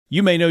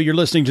You may know you're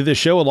listening to this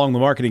show along the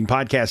Marketing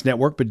Podcast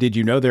Network, but did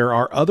you know there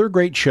are other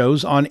great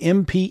shows on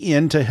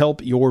MPN to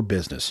help your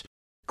business?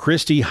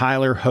 Christy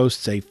Heiler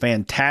hosts a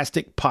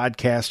fantastic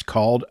podcast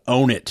called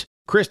Own It.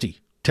 Christy,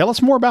 tell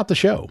us more about the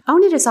show.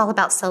 Own It is all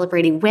about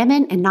celebrating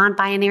women and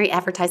non-binary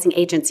advertising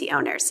agency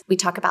owners. We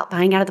talk about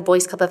buying out of the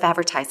Boys Club of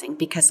Advertising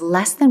because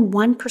less than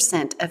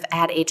 1% of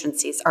ad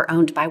agencies are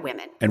owned by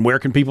women. And where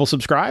can people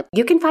subscribe?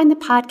 You can find the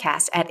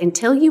podcast at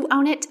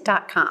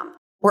untilyouownit.com.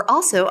 We're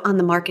also on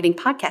the Marketing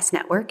Podcast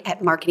Network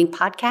at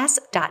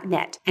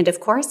marketingpodcast.net. And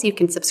of course, you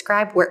can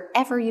subscribe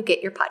wherever you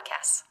get your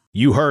podcasts.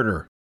 You heard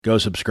her. Go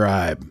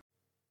subscribe.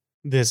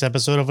 This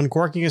episode of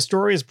Uncorking a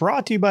Story is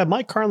brought to you by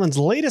Mike Carlin's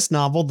latest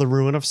novel, The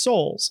Ruin of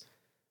Souls.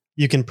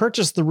 You can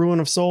purchase The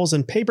Ruin of Souls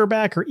in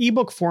paperback or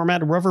ebook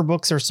format wherever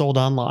books are sold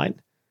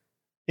online.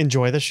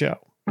 Enjoy the show.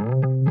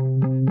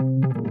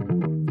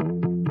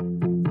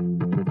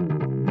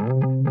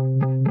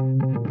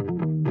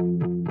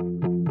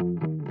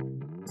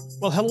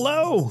 Well,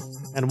 hello,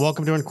 and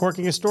welcome to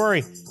Uncorking a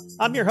Story.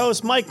 I'm your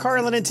host, Mike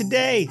Carlin, and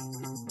today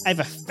I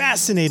have a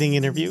fascinating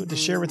interview to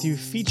share with you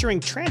featuring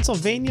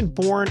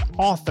Transylvanian-born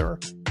author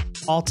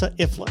Alta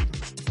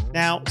Iflin.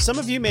 Now, some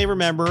of you may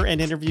remember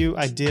an interview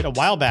I did a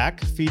while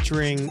back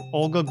featuring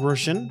Olga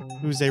Grushin,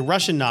 who's a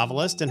Russian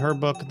novelist, and her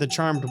book, The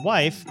Charmed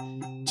Wife,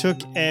 took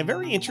a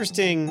very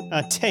interesting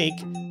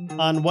take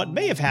on what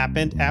may have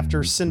happened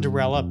after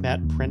Cinderella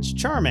met Prince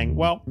Charming.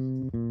 Well,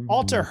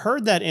 Alta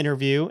heard that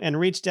interview and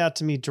reached out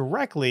to me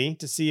directly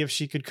to see if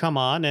she could come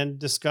on and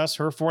discuss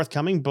her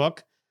forthcoming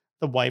book,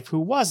 The Wife Who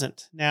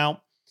Wasn't.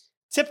 Now,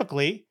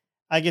 typically,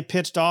 I get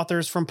pitched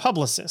authors from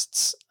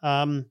publicists.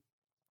 And,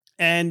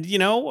 you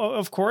know,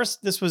 of course,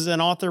 this was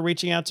an author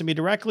reaching out to me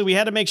directly. We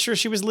had to make sure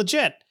she was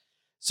legit.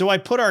 So I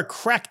put our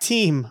crack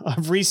team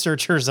of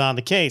researchers on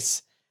the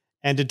case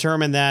and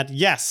determined that,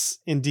 yes,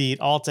 indeed,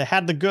 Alta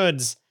had the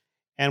goods,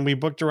 and we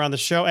booked her on the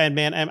show. And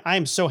man,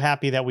 I'm so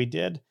happy that we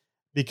did.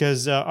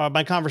 Because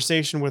my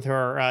conversation with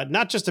her,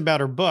 not just about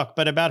her book,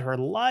 but about her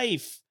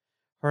life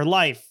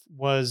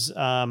was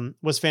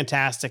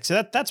fantastic.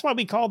 So that's why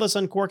we call this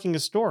Uncorking a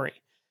Story.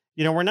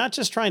 You know, we're not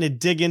just trying to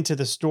dig into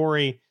the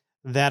story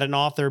that an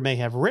author may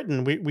have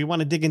written. We want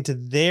to dig into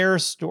their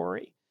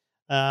story.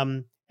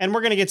 And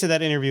we're going to get to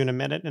that interview in a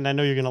minute, and I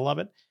know you're going to love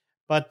it.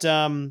 But,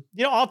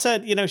 you know,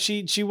 Alta, you know,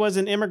 she was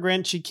an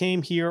immigrant. She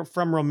came here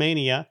from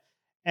Romania.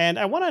 And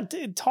I want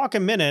to talk a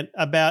minute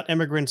about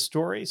immigrant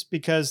stories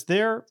because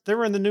they're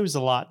in the news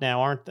a lot now,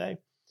 aren't they?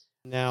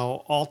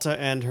 Now, Alta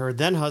and her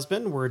then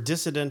husband were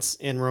dissidents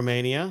in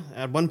Romania.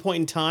 At one point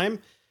in time,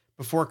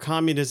 before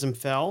communism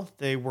fell,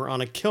 they were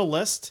on a kill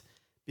list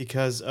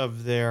because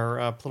of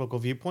their political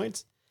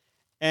viewpoints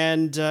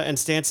and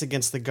stance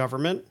against the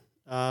government.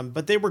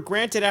 But they were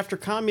granted, after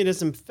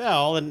communism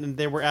fell and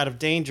they were out of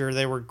danger,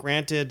 they were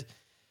granted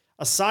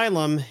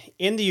asylum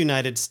in the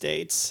United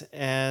States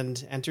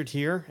and entered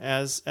here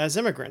as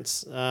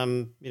immigrants. You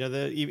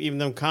know, even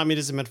though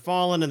communism had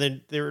fallen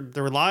and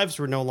their lives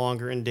were no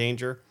longer in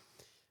danger,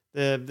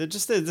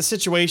 the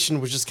situation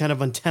was just kind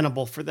of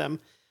untenable for them.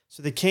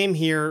 So they came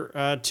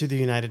here to the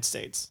United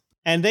States,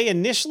 and they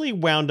initially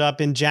wound up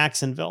in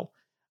Jacksonville,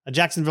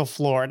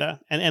 Florida.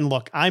 And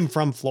look, I'm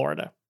from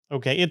Florida.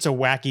 Okay, it's a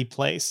wacky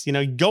place. You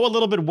know, go a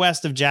little bit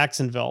west of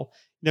Jacksonville.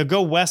 You know,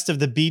 go west of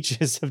the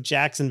beaches of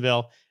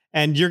Jacksonville,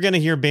 and you're going to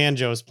hear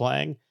banjos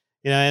playing,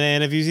 you know,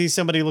 and if you see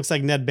somebody who looks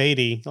like Ned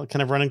Beatty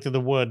kind of running through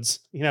the woods,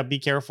 you know, be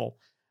careful.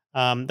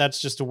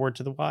 That's just a word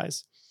to the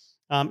wise.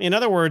 In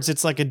other words,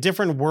 it's like a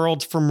different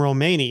world from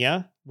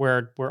Romania,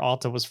 where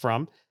Alta was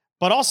from,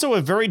 but also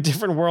a very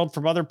different world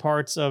from other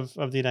parts of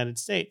the United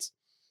States.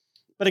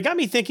 But it got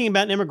me thinking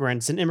about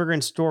immigrants and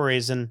immigrant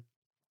stories. And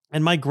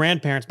my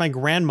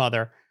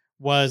grandmother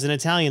was an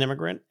Italian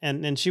immigrant,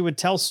 and she would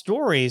tell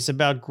stories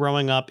about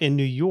growing up in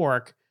New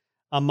York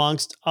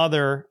amongst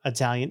other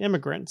Italian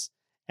immigrants,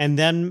 and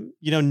then,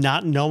 you know,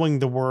 not knowing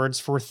the words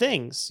for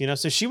things, you know,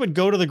 so she would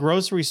go to the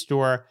grocery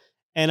store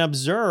and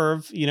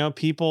observe, you know,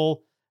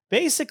 people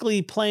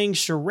basically playing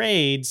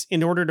charades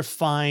in order to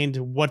find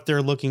what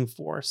they're looking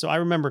for. So I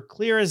remember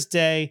clear as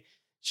day,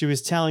 she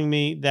was telling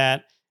me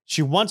that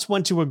she once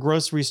went to a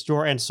grocery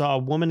store and saw a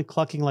woman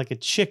clucking like a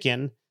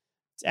chicken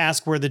to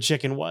ask where the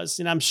chicken was.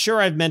 And I'm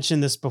sure I've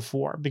mentioned this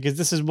before because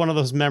this is one of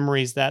those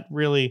memories that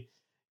really,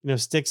 you know,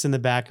 sticks in the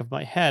back of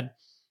my head.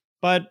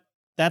 But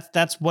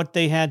that's what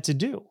they had to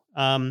do.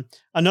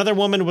 Another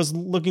woman was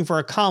looking for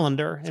a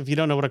colander. If you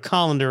don't know what a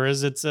colander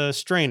is, it's a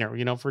strainer,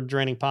 you know, for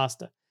draining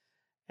pasta.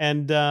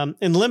 And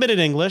in limited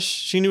English,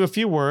 she knew a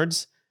few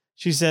words.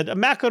 She said,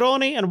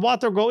 macaroni and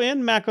water go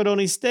in,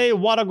 macaroni stay,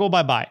 water go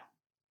bye-bye.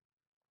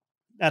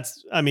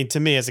 That's, I mean, to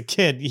me as a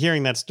kid,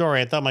 hearing that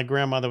story, I thought my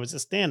grandmother was a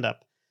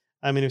stand-up.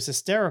 I mean, it was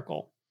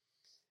hysterical.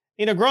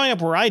 You know, growing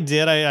up where I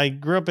did, I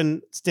grew up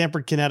in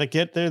Stamford,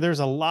 Connecticut.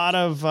 There's a lot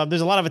of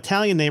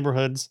Italian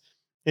neighborhoods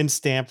in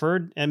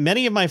Stamford, and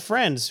many of my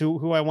friends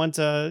who I went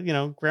to, you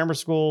know, grammar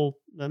school,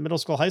 middle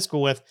school, high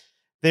school with,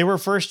 they were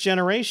first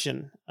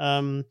generation.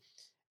 And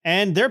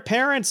their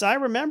parents, I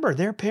remember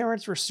their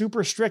parents were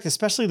super strict,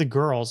 especially the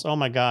girls. Oh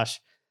my gosh.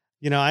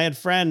 I had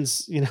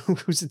friends,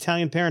 whose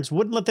Italian parents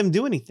wouldn't let them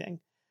do anything.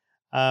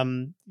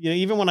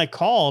 Even when I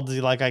called,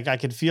 like I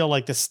could feel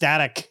like the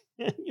static,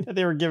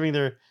 they were giving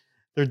their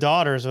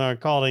daughters when I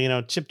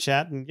called, chip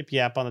chat and yip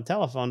yap on the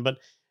telephone.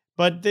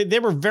 But they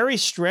were very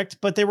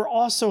strict, but they were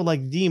also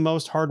like the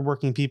most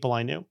hardworking people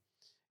I knew.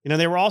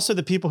 They were also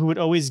the people who would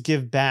always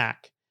give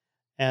back.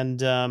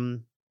 And,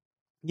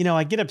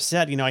 I get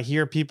upset, I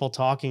hear people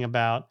talking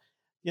about,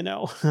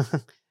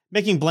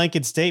 making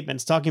blanket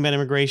statements, talking about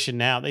immigration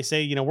now. They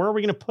say, where are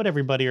we going to put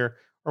everybody? Or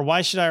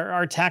why should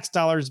our tax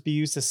dollars be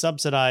used to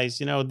subsidize,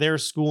 their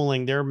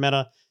schooling, their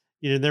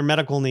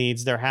medical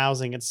needs, their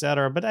housing, et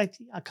cetera. But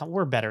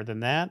we're better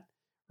than that,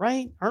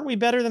 right? Aren't we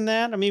better than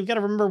that? I mean, you've got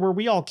to remember where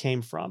we all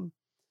came from.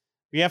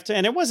 We have to,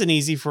 and it wasn't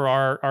easy for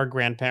our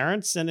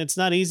grandparents, and it's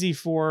not easy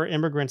for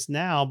immigrants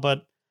now,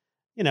 but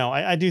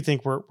I do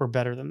think we're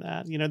better than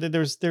that.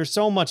 There's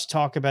so much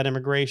talk about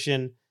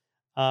immigration,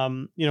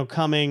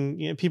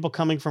 people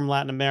coming from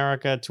Latin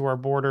America to our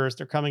borders.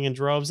 They're coming in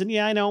droves. And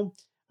yeah, I know,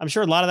 I'm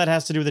sure a lot of that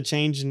has to do with the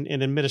change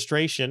in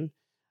administration,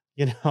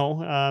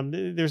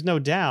 there's no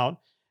doubt.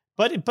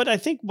 But I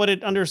think what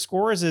it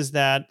underscores is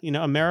that,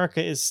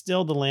 America is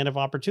still the land of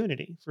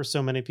opportunity for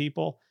so many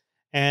people.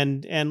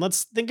 And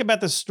let's think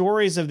about the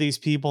stories of these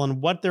people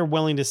and what they're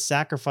willing to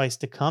sacrifice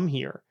to come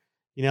here,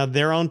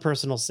 their own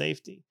personal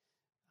safety.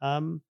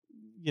 What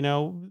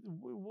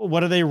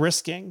are they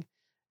risking?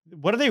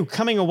 What are they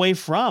coming away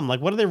from?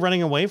 Like, what are they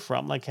running away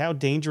from? Like, how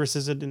dangerous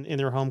is it in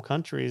their home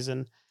countries?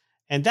 And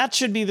that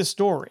should be the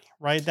story,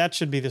 right? That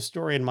should be the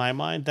story in my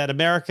mind, that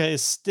America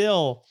is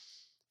still,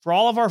 for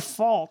all of our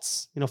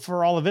faults,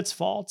 for all of its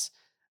faults,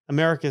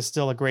 America is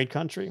still a great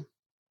country.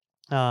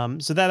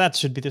 So that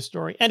should be the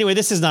story. Anyway,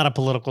 this is not a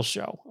political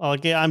show.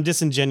 I'm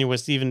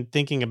disingenuous even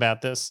thinking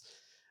about this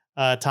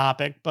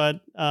topic,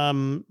 but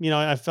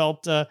I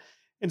felt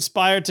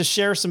inspired to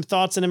share some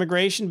thoughts on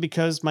immigration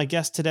because my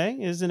guest today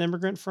is an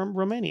immigrant from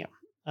Romania.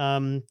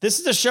 This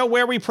is a show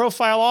where we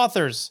profile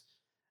authors,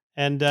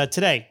 and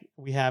today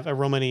we have a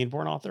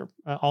Romanian-born author,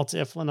 Alta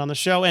Iflin, on the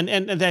show.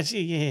 And that's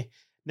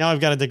now I've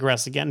got to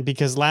digress again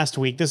because last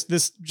week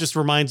this just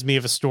reminds me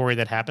of a story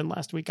that happened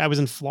last week. I was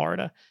in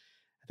Florida.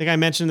 I think I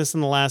mentioned this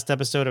in the last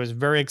episode. I was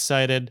very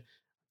excited,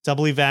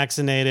 doubly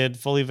vaccinated,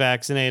 fully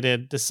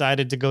vaccinated,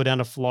 decided to go down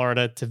to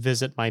Florida to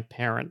visit my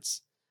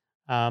parents.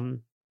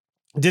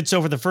 Did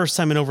so for the first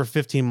time in over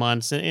 15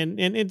 months. And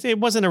it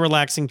wasn't a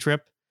relaxing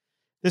trip.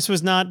 This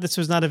was not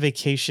a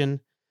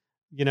vacation.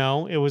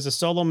 It was a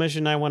solo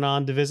mission I went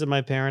on to visit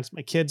my parents,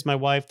 my kids, my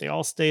wife. They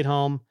all stayed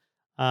home.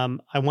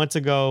 I went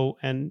to go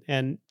and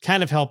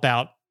kind of help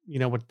out,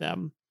 with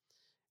them.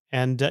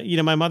 And,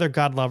 my mother,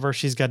 God love her,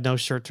 she's got no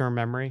short-term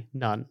memory,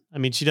 none. I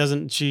mean, she's,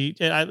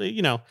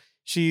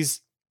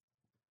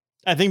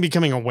 I think,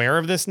 becoming aware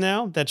of this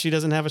now, that she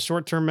doesn't have a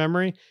short-term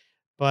memory.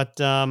 But,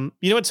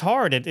 it's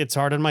hard. It's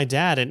hard on my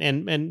dad.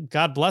 And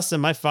God bless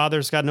him, my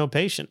father's got no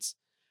patience.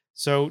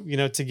 So,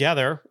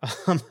 together,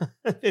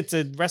 it's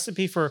a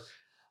recipe for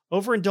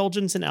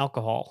overindulgence in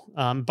alcohol,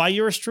 by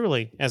yours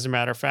truly, as a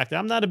matter of fact.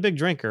 I'm not a big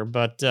drinker,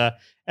 but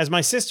as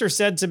my sister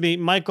said to me,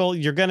 Michael,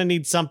 you're going to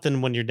need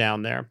something when you're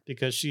down there,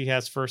 because she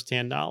has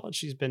firsthand knowledge.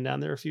 She's been down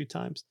there a few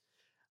times.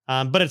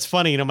 But it's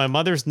funny, my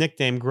mother's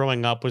nickname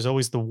growing up was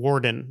always the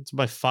Warden. It's what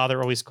my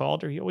father always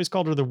called her. He always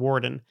called her the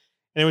Warden.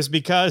 And it was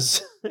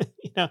because,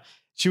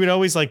 she would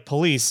always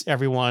police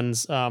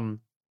everyone's,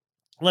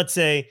 let's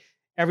say,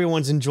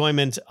 everyone's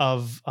enjoyment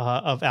of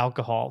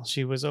alcohol.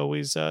 She was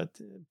always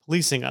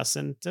policing us.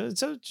 And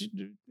so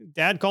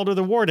Dad called her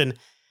the Warden.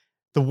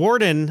 The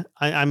Warden,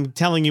 I'm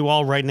telling you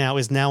all right now,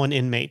 is now an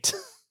inmate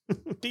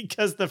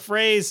because the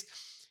phrase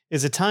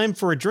 "is it time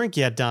for a drink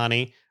yet,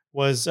 Donnie?"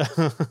 was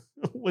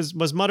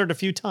muttered a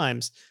few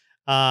times.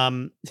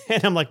 And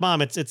I'm like,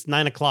 Mom, it's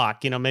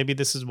 9:00. Maybe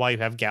this is why you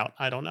have gout.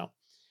 I don't know.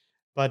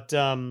 But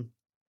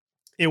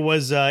it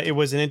was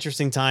an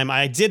interesting time.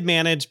 I did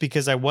manage,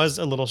 because I was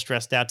a little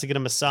stressed out, to get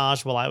a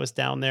massage while I was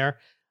down there.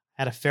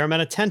 I had a fair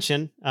amount of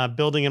tension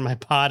building in my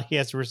body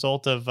as a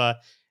result of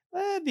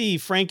the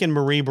Frank and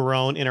Marie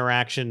Barone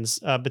interactions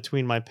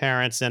between my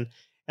parents. And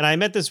I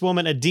met this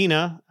woman,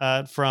 Adina,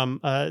 from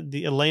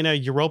the Elena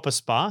Europa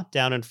Spa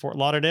down in Fort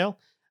Lauderdale,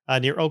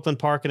 near Oakland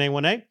Park and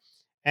A1A.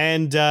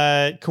 And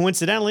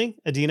coincidentally,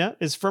 Adina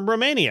is from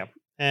Romania.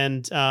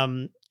 And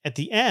at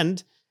the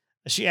end,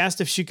 she asked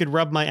if she could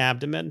rub my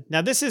abdomen.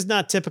 Now, this is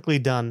not typically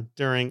done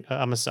during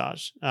a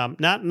massage.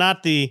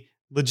 Not the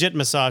legit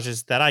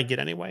massages that I get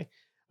anyway.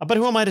 But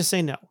who am I to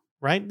say no,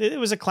 right? It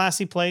was a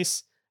classy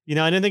place. I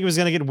didn't think it was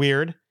going to get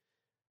weird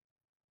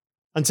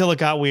until it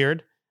got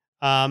weird.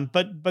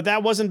 But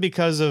that wasn't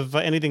because of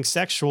anything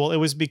sexual. It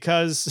was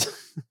because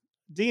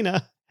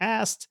Dina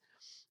asked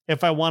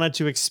if I wanted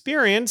to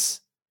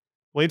experience,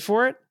 wait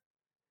for it,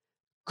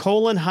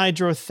 colon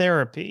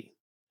hydrotherapy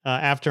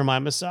after my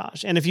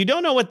massage. And if you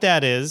don't know what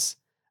that is,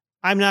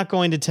 I'm not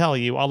going to tell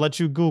you. I'll let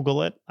you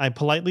Google it. I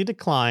politely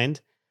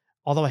declined,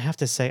 although I have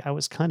to say I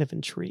was kind of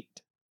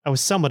intrigued. I was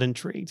somewhat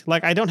intrigued.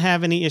 I don't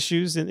have any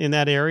issues in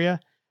that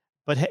area,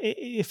 but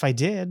if I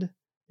did,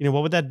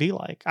 what would that be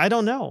like? I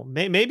don't know.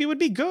 Maybe it would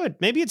be good.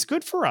 Maybe it's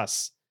good for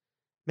us.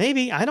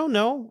 Maybe, I don't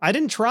know. I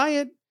didn't try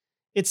it.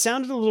 It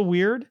sounded a little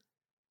weird,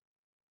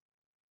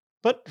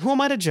 but who am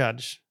I to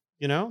judge,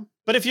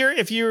 But if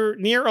you're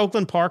near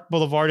Oakland Park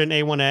Boulevard and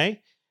A1A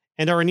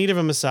and are in need of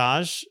a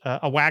massage,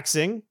 a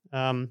waxing,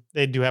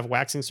 they do have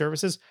waxing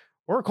services,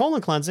 or a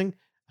colon cleansing,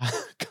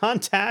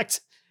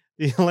 contact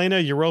the Elena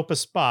Europa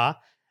Spa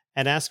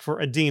and ask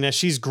for Adina.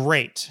 She's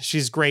great.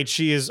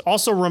 She is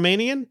also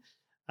Romanian,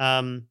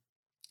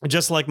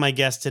 just like my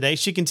guest today.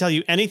 She can tell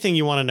you anything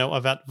you want to know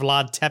about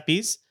Vlad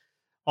Tepes,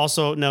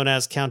 also known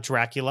as Count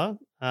Dracula.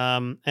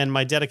 And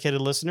my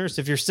dedicated listeners,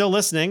 if you're still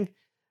listening,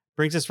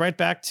 brings us right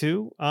back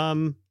to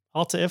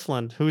Alta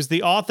Ifland, who's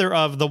the author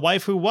of The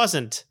Wife Who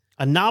Wasn't,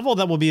 a novel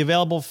that will be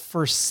available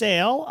for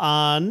sale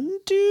on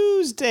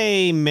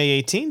Tuesday,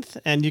 May 18th.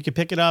 And you can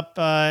pick it up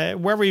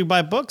wherever you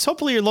buy books,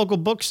 hopefully your local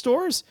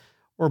bookstores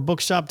or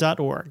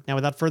bookshop.org. Now,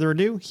 without further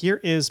ado,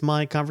 here is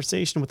my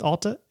conversation with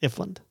Alta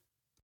Ifland.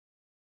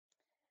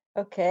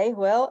 Okay,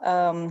 well,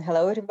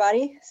 hello,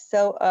 everybody.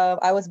 So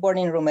I was born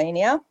in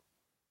Romania,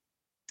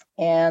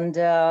 and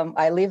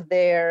I lived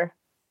there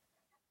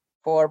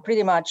for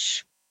pretty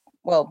much,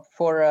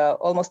 for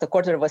almost a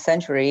quarter of a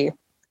century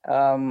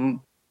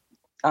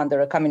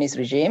under a communist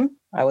regime.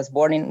 I was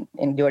born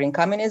during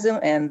communism,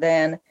 and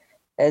then,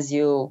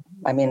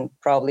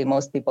 probably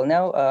most people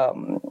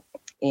know,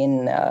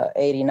 in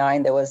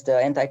 89, there was the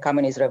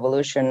anti-communist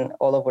revolution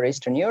all over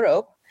Eastern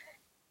Europe.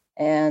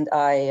 And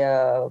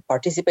I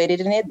participated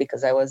in it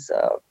because I was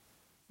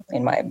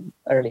in my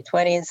early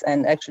 20s.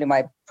 And actually,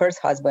 my first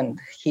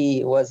husband,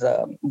 he was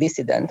a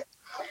dissident.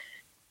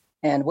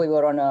 And we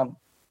were on a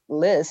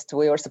list.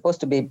 We were supposed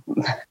to be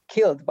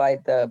killed by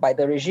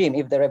the regime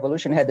if the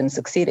revolution hadn't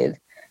succeeded.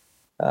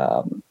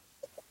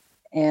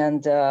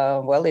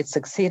 It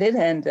succeeded,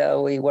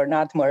 and we were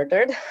not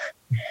murdered.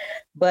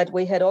 But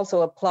we had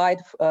also applied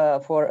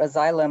for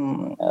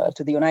asylum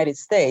to the United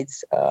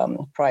States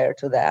prior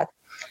to that.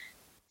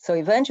 So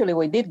eventually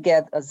we did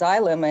get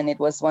asylum, and it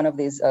was one of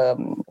these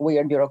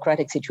weird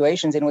bureaucratic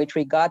situations in which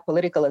we got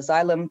political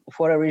asylum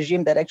for a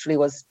regime that actually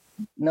was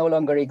no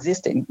longer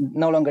existed.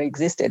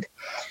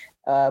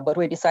 But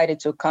we decided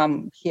to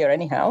come here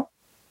anyhow.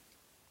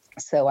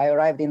 So I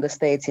arrived in the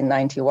States in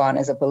 91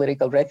 as a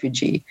political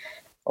refugee,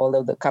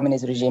 although the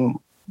communist regime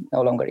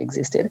no longer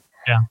existed.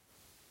 Yeah.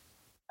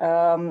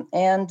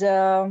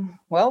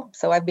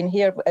 So I've been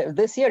here.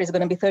 This year is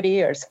going to be 30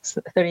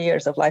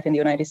 years of life in the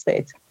United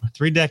States.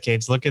 3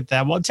 decades. Look at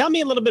that. Well, tell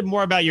me a little bit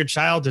more about your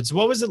childhood. So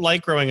what was it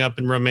like growing up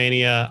in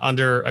Romania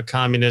under a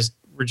communist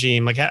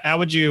regime? Like, how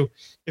would you,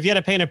 if you had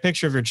to paint a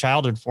picture of your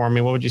childhood for me,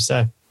 what would you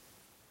say?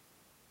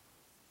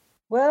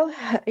 Well,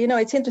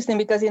 it's interesting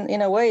because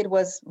in a way it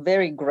was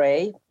very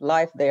gray.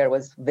 Life there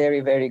was very,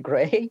 very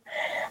gray.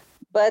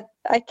 But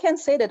I can't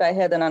say that I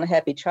had an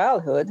unhappy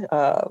childhood.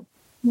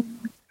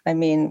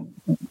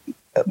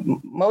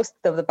 Most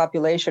of the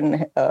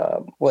population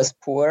was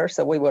poor,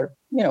 so we were,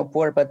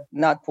 poor, but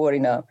not poor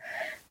in a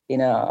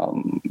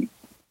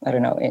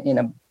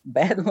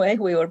bad way.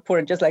 We were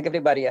poor just like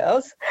everybody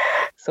else.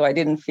 So I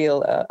didn't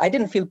feel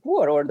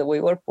poor, or that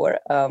we were poor.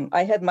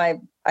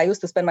 I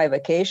used to spend my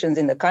vacations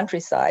in the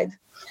countryside,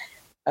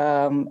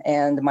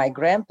 and my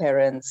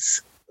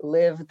grandparents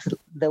lived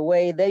the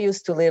way they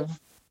used to live.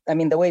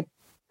 The way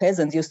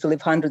peasants used to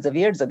live hundreds of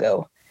years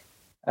ago.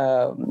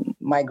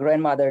 My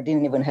grandmother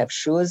didn't even have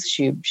shoes.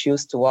 She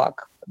used to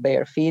walk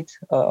bare feet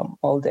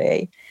all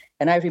day.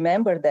 And I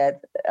remember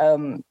that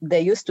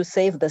they used to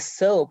save the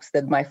soaps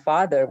that my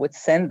father would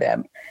send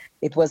them.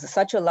 It was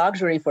such a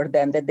luxury for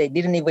them that they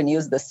didn't even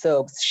use the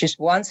soaps.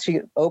 Once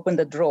she opened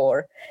the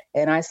drawer,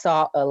 and I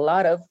saw a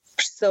lot of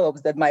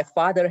soaps that my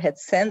father had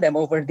sent them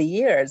over the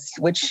years,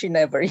 which she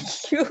never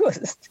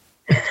used.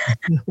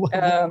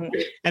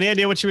 Any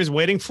idea what she was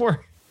waiting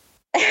for?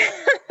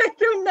 I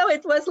don't know.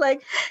 It was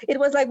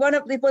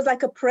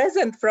like a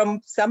present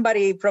from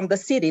somebody from the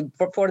city.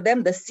 For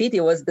them, the city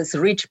was this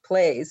rich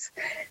place,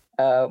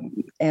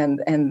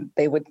 and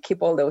they would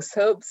keep all those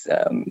soaps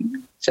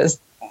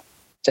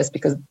just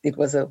because it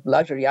was a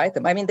luxury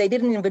item. They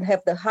didn't even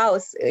have the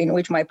house in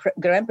which my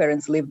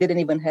grandparents lived. Didn't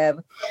even have.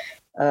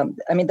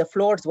 The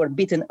floors were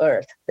beaten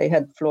earth. They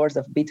had floors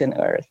of beaten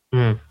earth.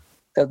 Mm.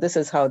 So this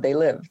is how they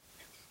lived.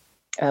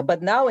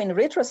 But now, in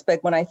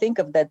retrospect, when I think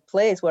of that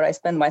place where I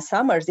spend my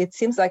summers, it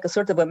seems like a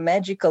sort of a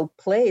magical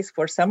place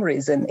for some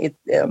reason.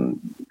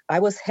 I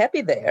was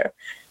happy there.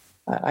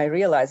 I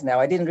realize now.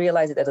 I didn't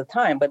realize it at the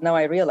time, but now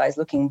I realize,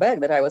 looking back,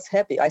 that I was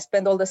happy. I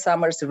spent all the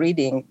summers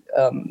reading,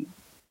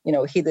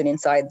 hidden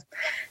inside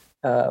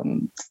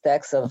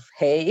stacks of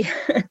hay.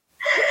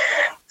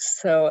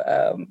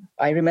 So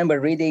I remember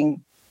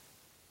reading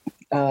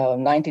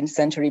 19th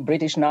century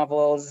British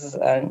novels,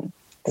 and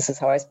this is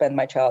how I spent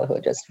my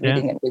childhood, just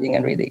reading and reading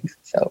and reading.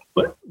 So,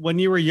 when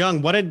you were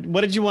young, what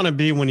did you want to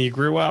be when you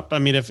grew up?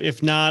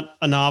 If not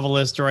a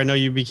novelist, or I know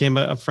you became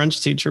a French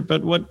teacher,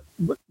 but what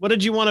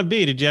did you want to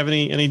be? Did you have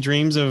any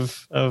dreams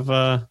of?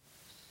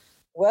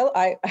 Well,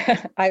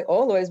 I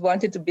always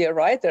wanted to be a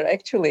writer.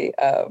 Actually,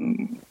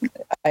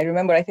 I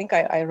remember, I think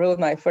I wrote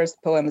my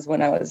first poems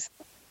when I was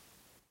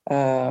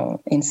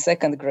in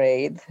second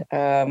grade.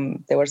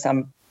 There were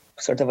some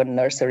sort of a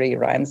nursery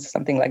rhymes,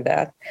 something like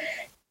that.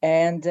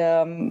 And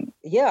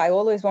I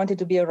always wanted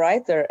to be a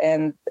writer.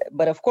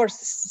 But of course,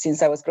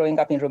 since I was growing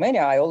up in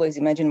Romania, I always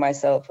imagined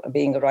myself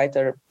being a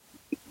writer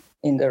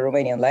in the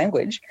Romanian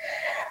language.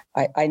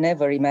 I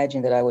never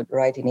imagined that I would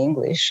write in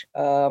English.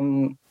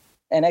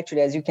 And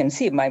actually, as you can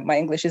see, my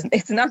English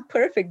it's not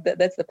perfect.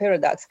 That's the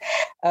paradox.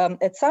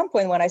 At some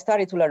point, when I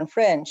started to learn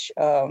French,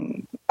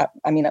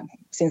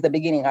 since the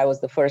beginning, I was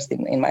the first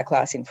in my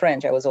class in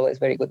French. I was always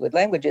very good with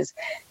languages.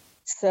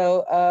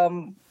 So,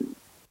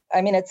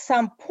 at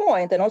some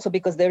point, and also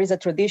because there is a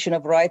tradition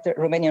of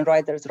Romanian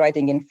writers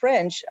writing in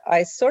French,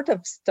 I sort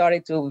of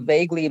started to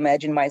vaguely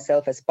imagine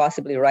myself as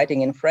possibly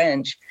writing in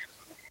French.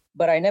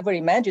 But I never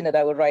imagined that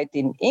I would write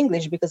in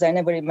English, because I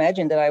never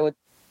imagined that I would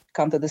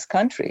come to this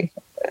country.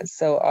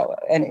 So,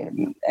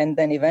 and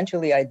then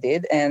eventually I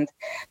did. And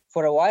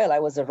for a while, I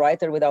was a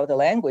writer without a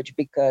language,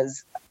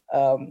 because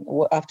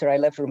after I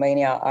left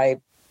Romania,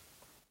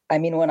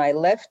 when I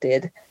left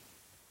it,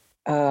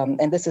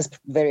 and this is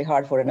very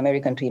hard for an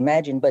American to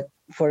imagine, but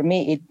for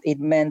me, it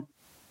meant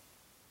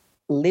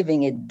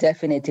living it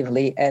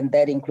definitively, and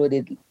that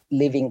included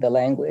living the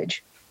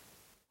language.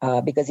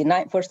 Because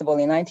first of all,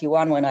 in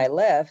 91, when I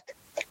left,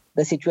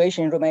 the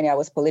situation in Romania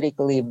was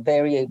politically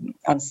very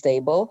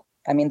unstable.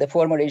 The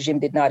former regime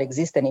did not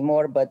exist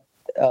anymore, but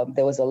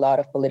there was a lot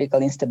of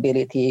political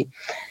instability.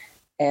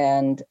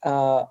 And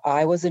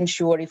I wasn't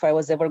sure if I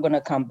was ever going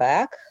to come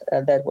back.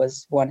 That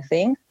was one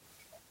thing.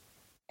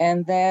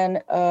 And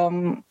then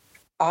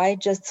I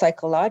just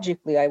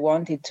psychologically, I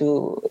wanted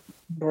to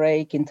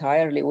break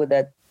entirely with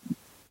that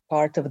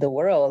part of the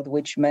world,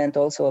 which meant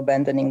also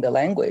abandoning the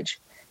language.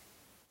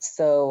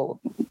 So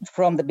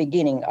from the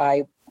beginning,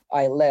 I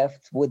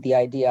left with the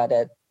idea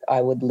that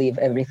I would leave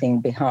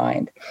everything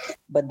behind.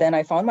 But then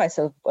I found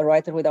myself a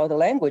writer without a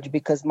language,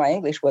 because my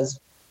English was,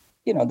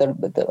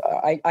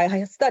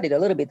 I studied a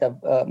little bit of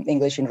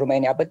English in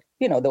Romania, but,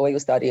 the way you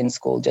study in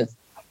school,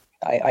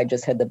 I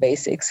just had the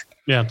basics.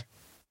 Yeah.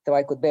 So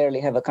I could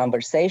barely have a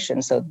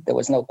conversation. So there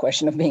was no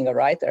question of being a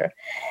writer.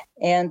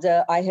 And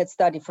I had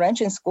studied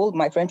French in school.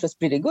 My French was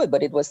pretty good,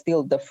 but it was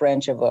still the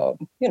French of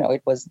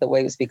it was the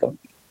way you speak a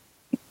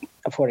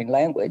foreign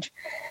language.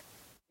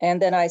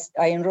 And then I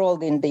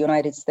enrolled in the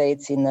United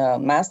States in a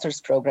master's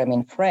program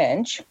in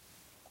French.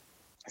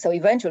 So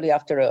eventually,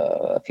 after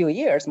a few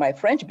years, my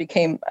French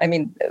became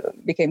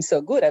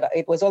so good.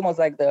 It was almost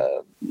like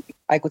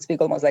I could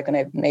speak almost like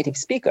a native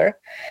speaker.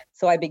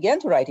 So I began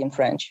to write in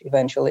French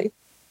eventually,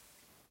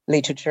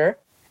 literature.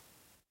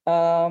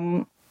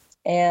 And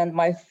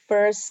my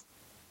first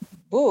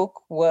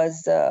book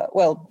was,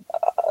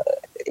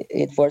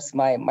 it was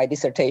my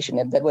dissertation,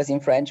 and that was in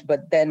French.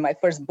 But then my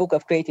first book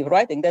of creative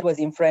writing, that was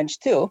in French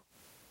too.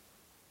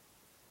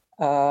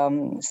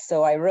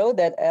 So I wrote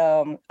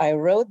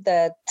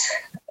that.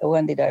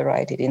 When did I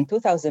write it? In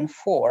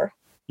 2004.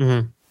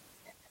 Mm-hmm.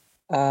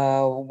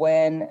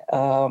 When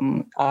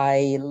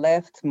I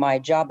left my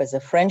job as a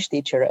French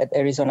teacher at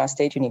Arizona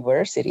State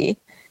University,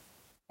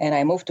 and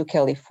I moved to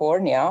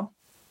California,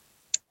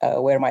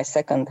 where my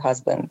second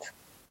husband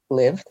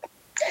lived.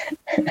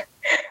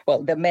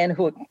 Well, the man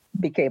who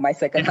became my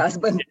second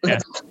husband. Yeah.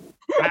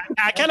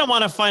 I kind of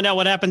want to find out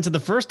what happened to the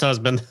first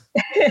husband.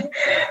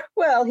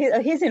 Well,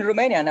 he's in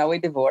Romania now. We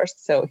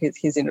divorced, so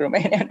he's in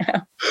Romania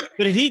now.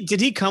 But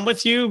did he come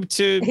with you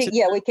to?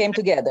 Yeah, we came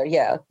together.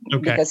 Yeah,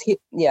 okay. Because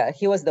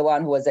he was the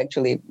one who was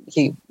actually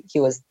he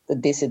was the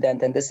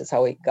dissident, and this is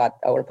how we got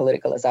our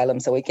political asylum.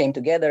 So we came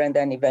together, and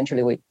then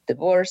eventually we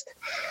divorced.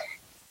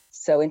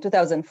 So in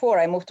 2004,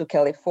 I moved to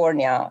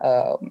California,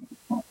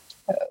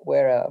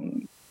 where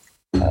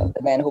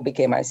the man who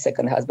became my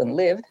second husband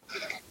lived.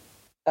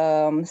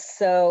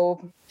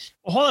 So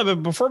hold on,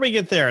 but before we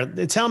get there,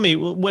 tell me,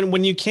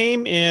 when you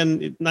came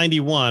in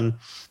 91,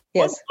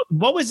 yes,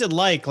 what was it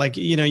like? Like,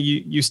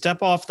 you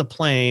step off the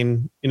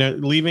plane,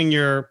 leaving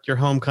your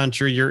home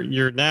country,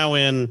 you're now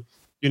in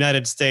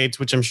United States,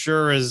 which I'm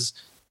sure is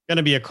going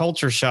to be a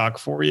culture shock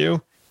for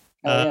you.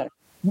 Yeah.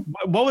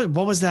 What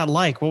was that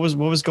like? What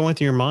was going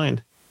through your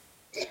mind?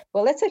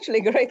 Well, that's actually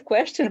a great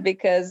question,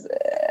 because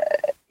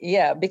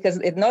because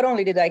it not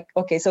only did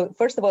so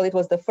first of all, it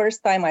was the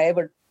first time I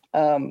ever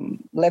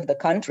left the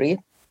country.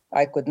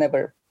 I could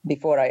never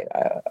before. I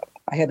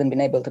hadn't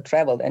been able to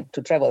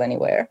travel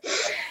anywhere.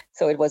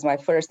 So it was my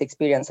first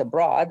experience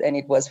abroad, and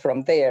it was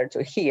from there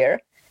to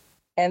here.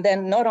 And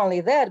then not only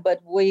that,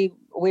 but we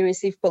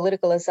received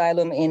political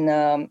asylum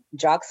in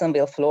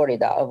Jacksonville,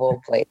 Florida, of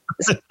all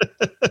places.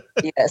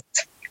 Yes.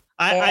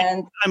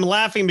 I'm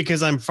laughing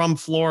because I'm from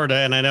Florida,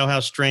 and I know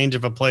how strange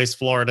of a place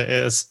Florida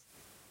is.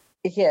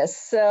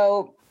 Yes.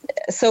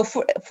 So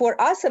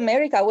for us,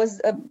 America was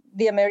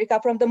the America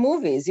from the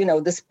movies,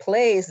 this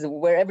place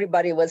where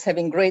everybody was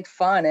having great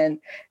fun and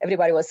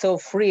everybody was so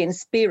free in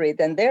spirit.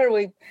 And there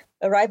we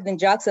arrived in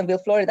Jacksonville,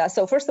 Florida.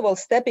 So first of all,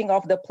 stepping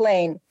off the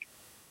plane,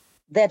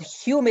 that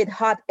humid,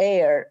 hot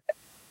air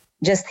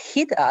just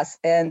hit us.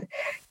 And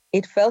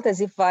it felt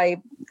as if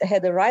I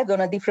had arrived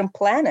on a different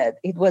planet.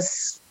 It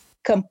was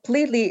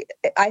completely,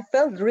 I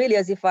felt really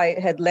as if I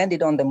had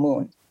landed on the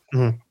moon.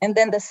 Mm-hmm. And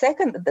then the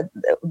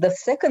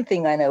second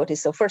thing I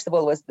noticed, so first of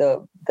all was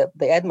the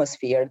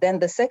atmosphere. Then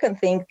the second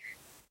thing,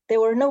 there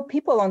were no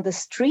people on the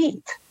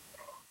street.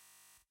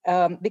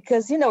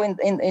 Because, in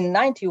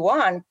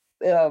 91,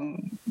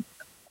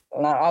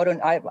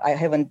 I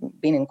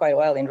haven't been in quite a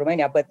while in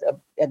Romania, but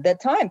at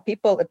that time,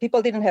 people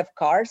didn't have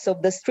cars, so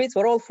the streets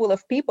were all full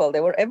of people.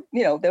 There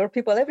were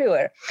people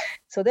everywhere.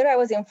 So there I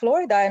was in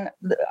Florida, and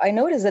I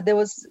noticed that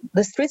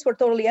the streets were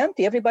totally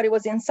empty. Everybody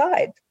was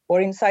inside or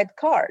inside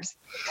cars.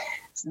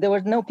 So there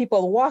were no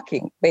people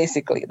walking.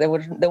 Basically, there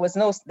were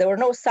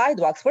no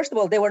sidewalks. First of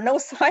all, there were no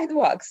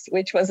sidewalks,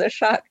 which was a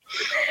shock.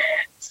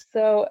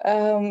 So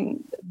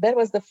that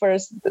was the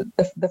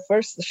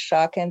first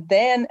shock, and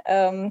then.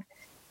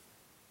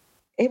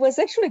 It was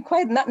actually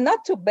quite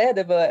not too bad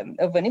of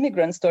an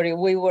immigrant story.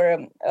 We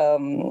were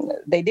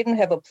they didn't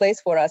have a place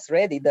for us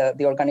ready,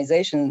 the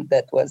organization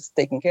that was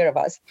taking care of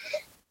us,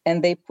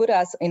 and they put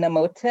us in a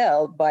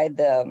motel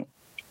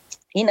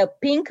in a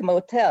pink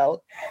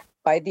motel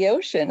by the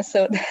ocean.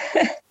 So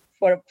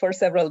for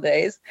several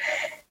days,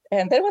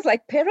 and that was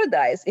like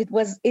paradise. It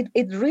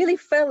really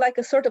felt like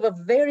a sort of a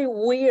very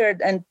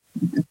weird and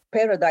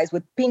paradise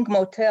with pink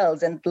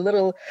motels and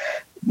little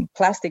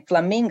plastic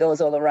flamingos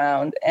all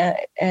around,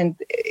 and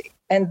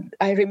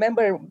I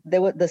remember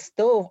there was the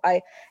stove.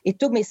 It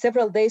took me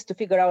several days to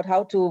figure out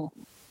how to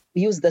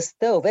use the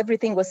stove.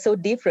 Everything was so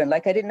different.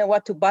 Like I didn't know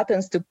what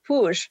buttons to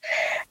push.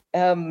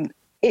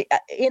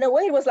 In a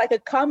way, it was like a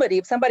comedy.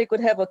 If somebody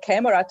could have a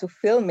camera to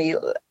film me,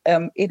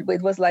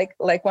 it was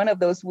like one of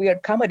those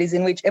weird comedies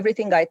in which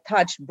everything I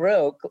touched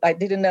broke. I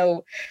didn't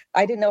know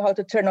how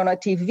to turn on a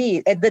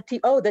TV. The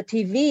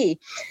TV.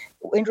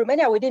 In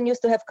Romania, we didn't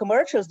used to have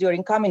commercials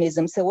during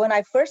communism. So when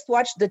I first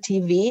watched the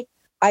TV,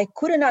 I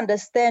couldn't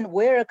understand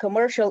where a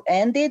commercial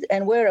ended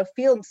and where a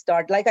film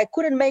started. Like I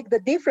couldn't make the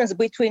difference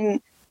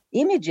between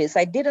images.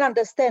 I didn't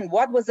understand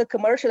what was the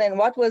commercial and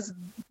what was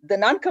the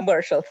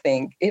non-commercial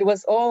thing. It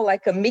was all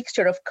like a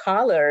mixture of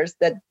colors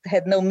that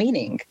had no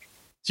meaning.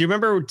 Do you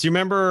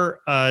remember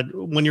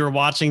when you were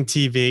watching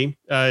TV?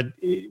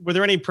 Were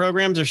there any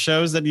programs or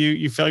shows that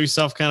you felt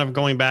yourself kind of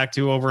going back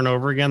to over and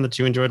over again that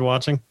you enjoyed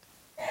watching?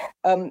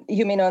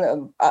 You mean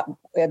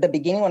at the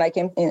beginning when I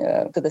came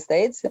to the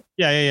States?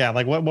 Yeah.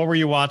 Like what were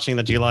you watching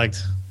that you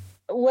liked?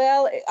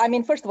 Well, I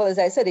mean, first of all, as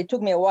I said, it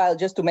took me a while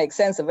just to make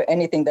sense of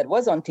anything that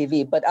was on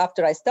TV. But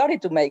after I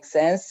started to make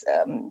sense,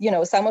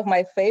 some of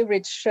my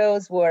favorite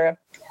shows were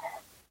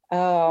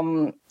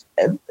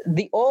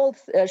the old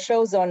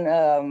shows on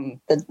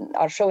that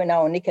are showing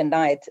now on Nick at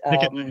Night.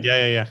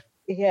 Yeah.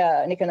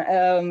 Yeah, Nick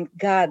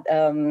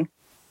and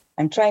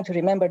I'm trying to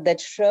remember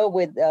that show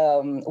with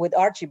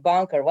Archie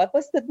Bunker. What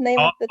was the name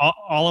of it?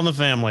 All in the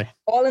Family.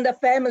 All in the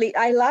Family.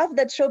 I love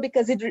that show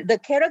because the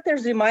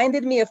characters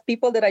reminded me of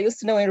people that I used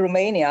to know in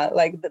Romania.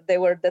 Like they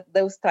were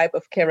those type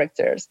of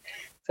characters.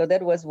 So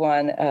that was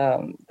one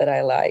that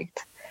I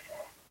liked.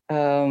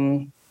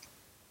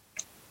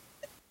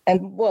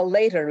 And well,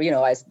 later,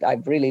 I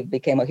really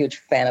became a huge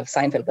fan of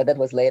Seinfeld, but that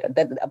was later.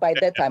 By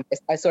that time,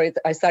 I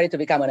started to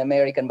become an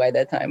American by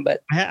that time.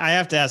 But I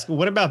have to ask,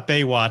 what about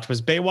Baywatch?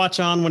 Was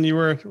Baywatch on when they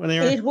were?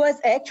 It was,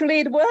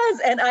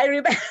 and I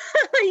remember.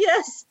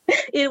 Yes,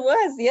 it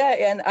was. Yeah,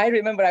 and I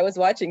remember I was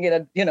watching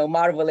it,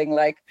 marveling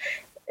like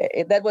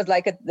that was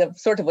like the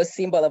sort of a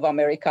symbol of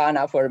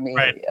Americana for me.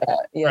 Right.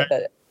 Right.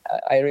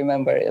 I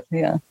remember it.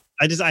 Yeah.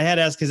 I had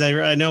to ask because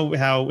I know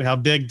how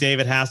big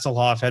David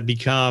Hasselhoff had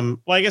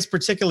become. Well, I guess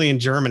particularly in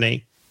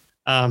Germany,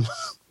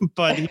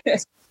 but I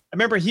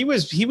remember he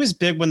was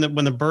big when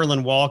the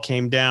Berlin Wall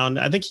came down.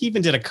 I think he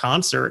even did a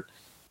concert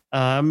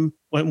when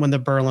the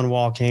Berlin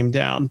Wall came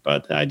down.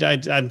 But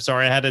I'm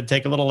sorry, I had to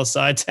take a little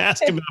aside to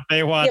ask about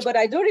Baywatch. Yeah, but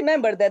I do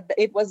remember that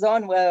it was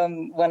on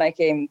when I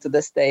came to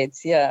the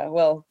States. Yeah,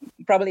 well,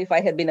 probably if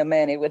I had been a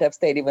man, it would have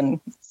stayed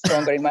even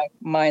stronger in my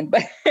mind.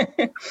 But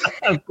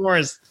of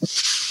course.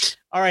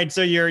 All right,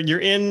 so you're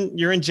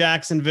in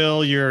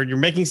Jacksonville. You're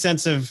making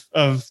sense of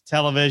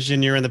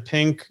television. You're in the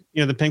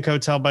Pink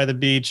Hotel by the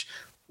beach.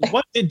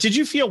 What did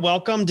you feel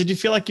welcome? Did you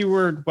feel like you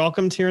were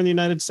welcomed here in the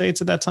United States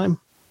at that time?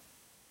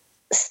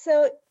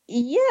 So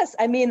yes,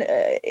 I mean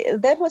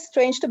that was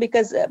strange too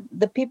because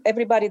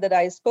everybody that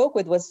I spoke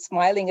with was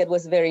smiling. It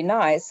was very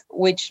nice,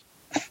 which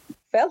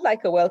felt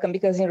like a welcome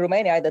because in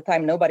Romania at the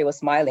time nobody was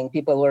smiling.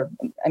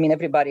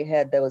 Everybody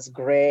had those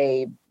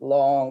gray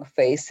long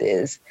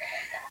faces.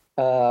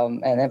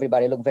 And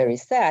everybody looked very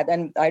sad.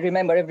 And I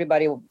remember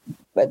everybody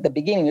at the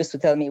beginning used to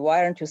tell me,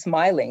 why aren't you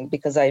smiling?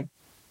 Because I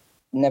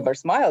never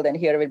smiled, and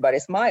here everybody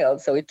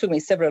smiled. So it took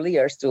me several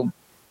years to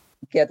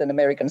get an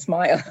American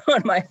smile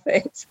on my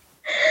face.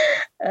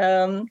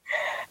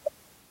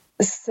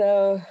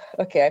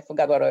 Okay, I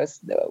forgot what was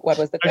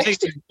the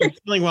question.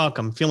 Feeling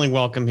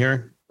welcome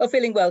here. Oh,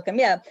 feeling welcome.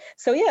 Yeah.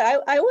 So yeah,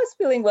 I was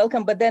feeling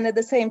welcome, but then at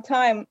the same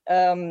time,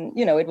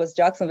 it was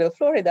Jacksonville,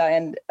 Florida,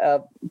 and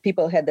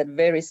people had that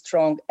very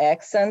strong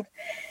accent.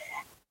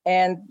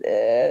 And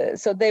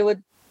so they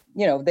would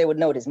they would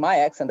notice my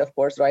accent, of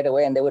course, right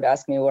away, and they would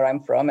ask me where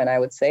I'm from, and I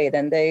would say it.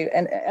 And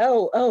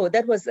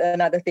that was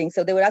another thing.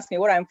 So they would ask me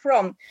where I'm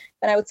from,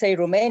 and I would say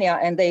Romania,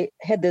 and they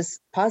had this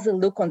puzzled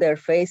look on their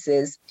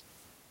faces.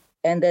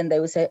 And then they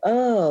would say,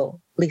 "Oh,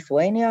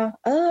 Lithuania,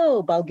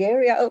 oh,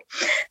 Bulgaria." Oh.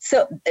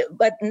 So,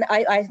 but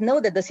I know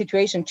that the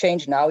situation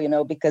changed now,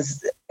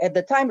 because at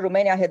the time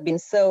Romania had been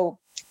so,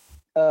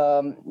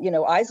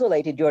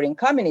 isolated during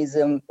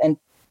communism, and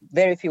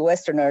very few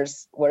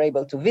Westerners were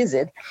able to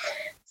visit.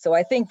 So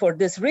I think for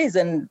this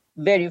reason,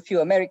 very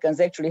few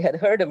Americans actually had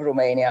heard of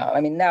Romania. I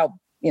mean, now,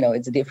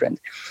 it's different.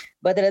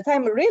 But at the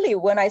time, really,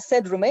 when I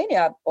said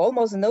Romania,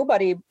 almost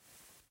nobody,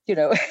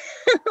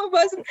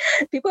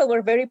 people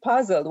were very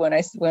puzzled when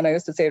I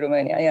used to say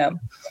Romania.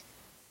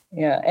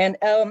 Yeah. And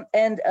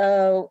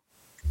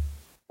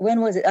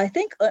when was it? I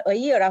think a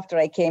year after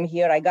I came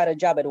here, I got a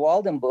job at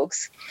Walden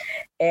Books.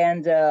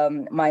 And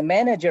my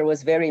manager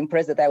was very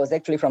impressed that I was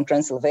actually from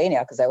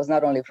Transylvania, because I was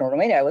not only from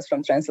Romania, I was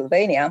from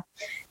Transylvania.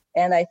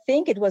 And I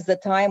think it was the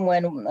time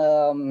when,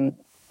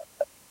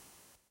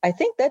 I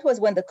think that was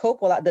when the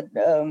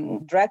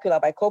Dracula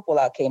by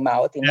Coppola came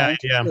out in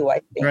 92, I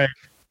think. Right.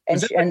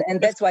 And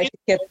that's why she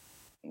kept,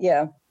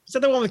 yeah. Is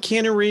that the one with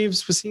Keanu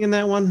Reeves? Was he in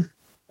that one?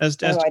 I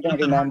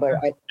don't remember.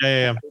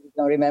 I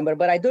don't remember,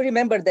 but I do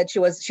remember that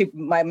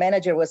my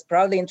manager was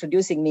proudly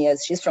introducing me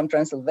as she's from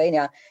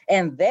Transylvania.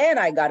 And then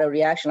I got a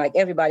reaction like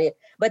everybody,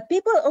 but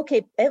people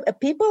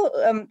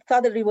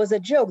thought that it was a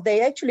joke.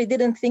 They actually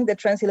didn't think that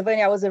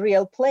Transylvania was a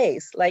real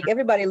place. Like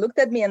everybody looked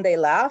at me and they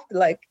laughed,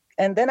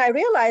 and then I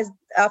realized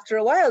after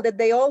a while that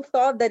they all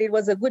thought that it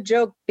was a good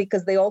joke,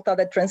 because they all thought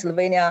that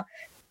Transylvania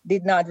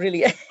did not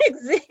really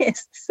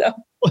exist. So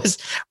because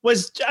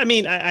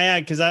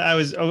I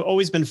was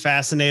always been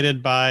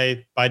fascinated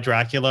by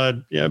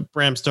Dracula.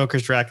 Bram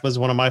Stoker's Dracula is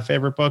one of my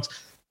favorite books.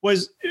 For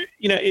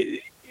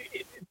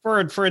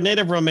a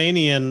native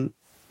Romanian,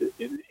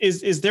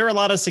 is there a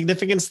lot of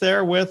significance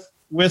there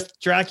with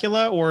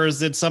Dracula, or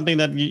is it something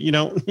that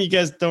you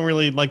guys don't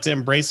really like to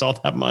embrace all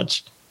that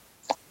much?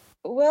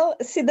 Well,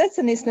 see, that's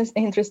an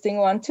interesting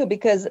one too,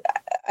 because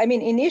I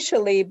mean,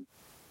 initially,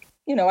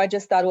 I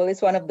just thought, well,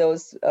 it's one of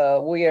those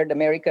weird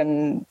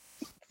American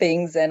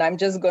things, and I'm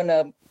just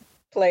gonna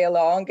play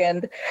along.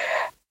 And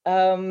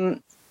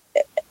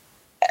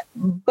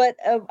but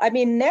I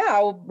mean,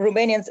 now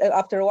Romanians,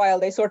 after a while,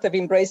 they sort of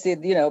embrace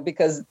it,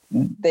 because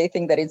they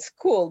think that it's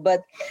cool.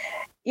 But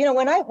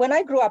when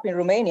I grew up in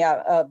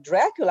Romania,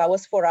 Dracula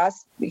was for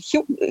us.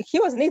 He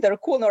was neither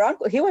cool nor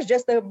uncool. He was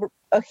just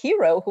a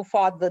hero who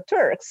fought the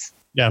Turks.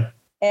 Yeah.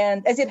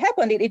 And as it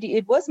happened,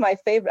 it was my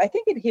favorite. I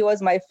think he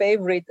was my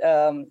favorite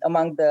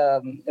among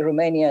the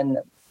Romanian,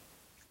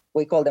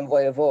 we call them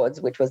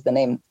voyevods, which was the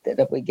name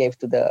that we gave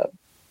to the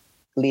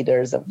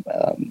leaders of.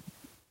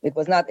 It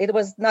was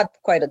not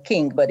quite a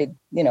king, but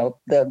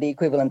the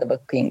equivalent of a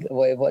king, a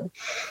voyevod.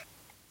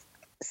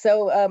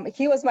 So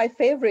he was my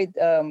favorite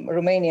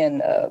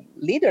Romanian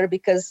leader,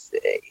 because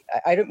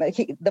I remember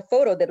the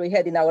photo that we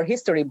had in our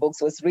history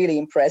books was really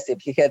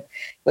impressive. There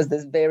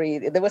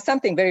was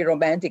something very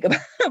romantic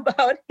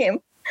about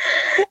him.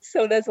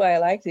 So that's why I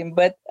liked him.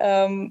 But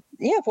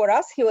for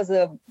us, he was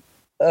a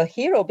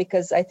hero,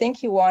 because I think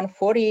he won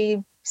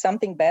 40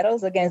 something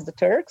battles against the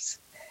Turks.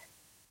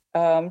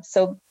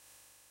 So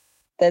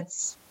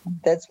that's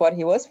what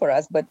he was for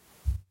us. But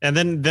and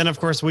then of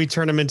course we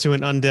turn him into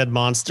an undead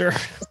monster.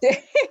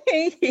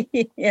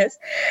 Yes.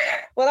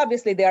 Well,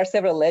 obviously there are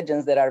several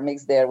legends that are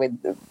mixed there with,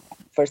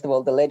 first of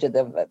all, the legend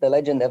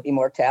of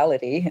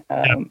immortality.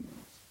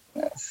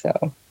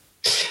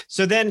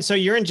 So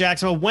you're in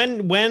Jacksonville.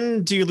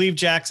 When do you leave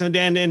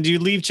Jacksonville? And do you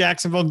leave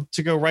Jacksonville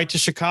to go right to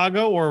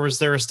Chicago, or was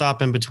there a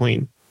stop in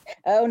between?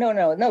 Oh,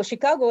 no.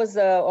 Chicago was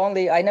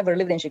I never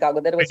lived in Chicago.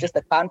 That was just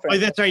a conference. Oh,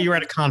 that's right. You were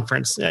at a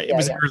conference. It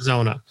was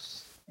Arizona.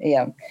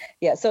 Yeah.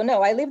 So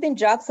no, I lived in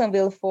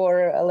Jacksonville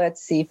for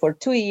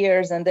 2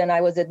 years, and then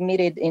I was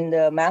admitted in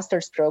the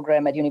master's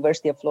program at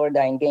University of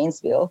Florida in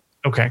Gainesville.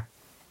 Okay.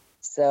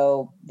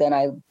 So then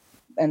I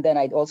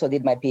also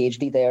did my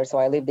PhD there. So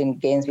I lived in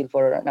Gainesville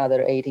for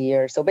another 8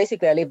 years. So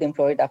basically, I lived in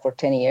Florida for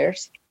 10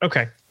 years.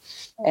 Okay.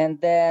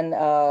 And then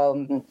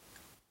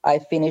I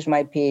finished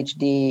my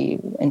PhD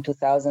in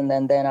 2000,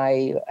 and then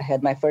I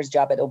had my first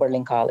job at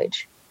Oberlin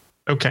College.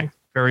 Okay.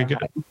 Very good.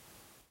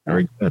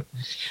 Very good.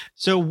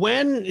 So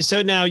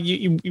now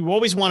you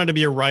always wanted to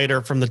be a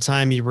writer from the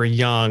time you were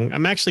young.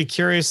 I'm actually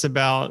curious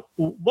about,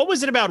 what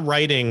was it about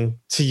writing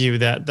to you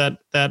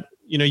that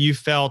you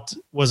felt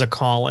was a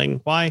calling?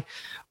 Why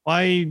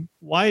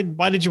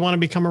did you want to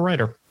become a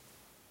writer?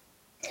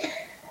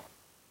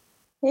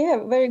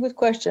 Yeah, very good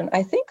question.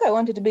 I think I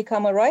wanted to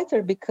become a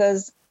writer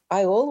because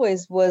I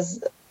always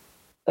was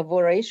a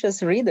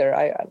voracious reader.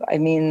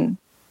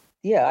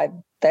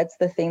 That's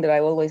the thing that I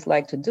always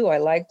like to do. I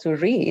like to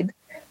read.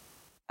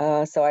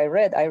 So I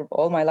read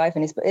all my life,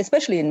 and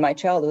especially in my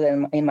childhood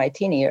and in my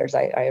teen years,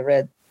 I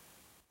read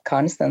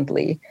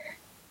constantly.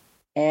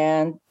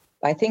 And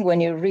I think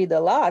when you read a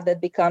lot, that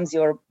becomes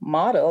your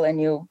model,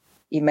 and you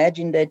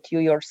imagine that you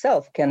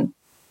yourself can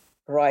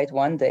write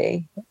one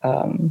day.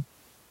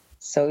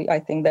 So I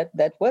think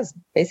that was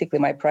basically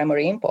my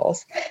primary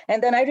impulse.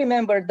 And then I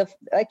remember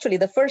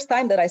the first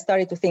time that I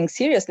started to think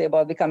seriously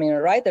about becoming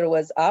a writer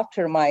was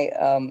after my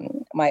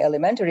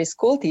elementary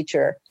school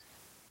teacher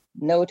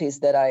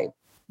noticed that I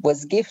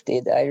was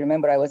gifted. I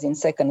remember I was in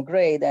second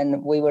grade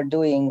and we were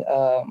doing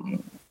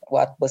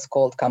what was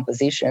called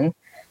composition.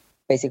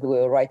 Basically, we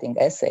were writing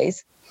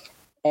essays.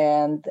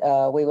 And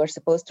we were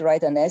supposed to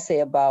write an essay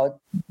about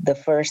the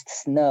first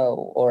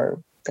snow or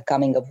the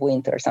coming of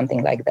winter,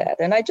 something like that.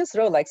 And I just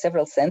wrote like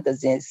several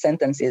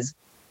sentences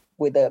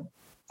with a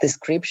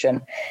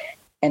description.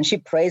 And she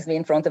praised me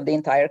in front of the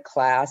entire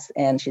class.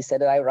 And she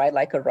said that I write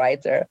like a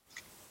writer.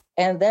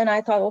 And then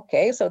I thought,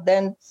 okay, so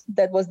then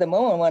that was the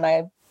moment when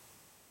I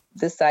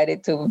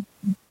decided to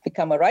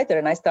become a writer.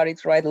 And I started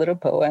to write little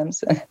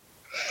poems.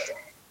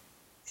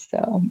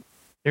 So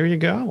there you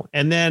go.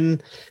 And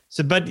then,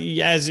 but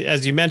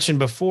as you mentioned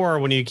before,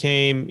 when you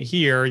came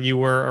here, you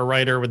were a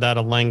writer without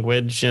a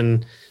language,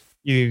 and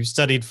you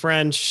studied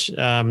French,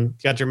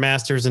 got your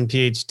master's and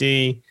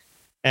PhD.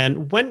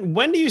 And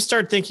when do you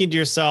start thinking to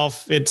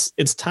yourself,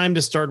 it's time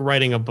to start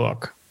writing a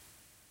book?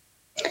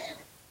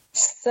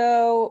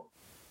 So,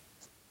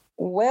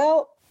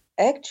 well,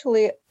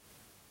 actually,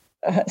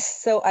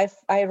 so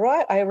I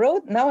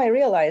wrote. Now I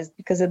realized,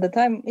 because at the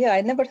time,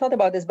 I never thought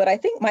about this, but I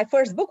think my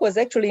first book was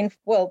actually I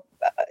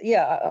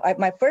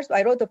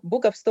wrote a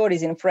book of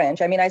stories in French.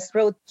 I mean, I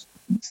wrote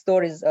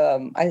stories.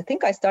 I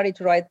think I started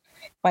to write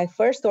my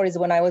first stories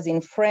when I was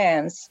in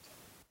France.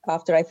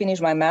 After I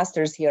finished my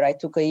master's here, I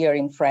took a year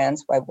in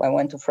France. I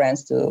went to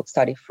France to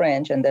study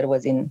French, and that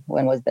was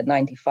when was that,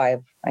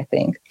 95, I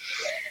think.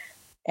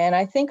 And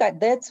I think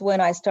that's when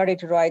I started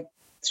to write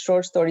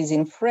short stories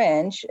in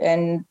French.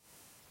 And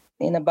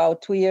in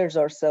about 2 years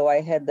or so,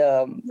 I had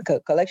a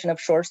collection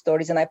of short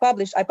stories, and I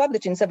published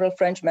in several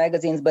French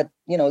magazines, but,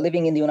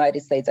 living in the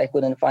United States, I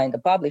couldn't find a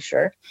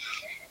publisher.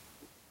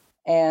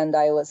 And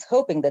I was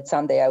hoping that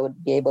someday I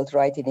would be able to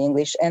write in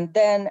English. And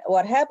then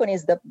what happened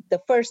is the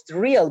first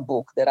real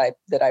book that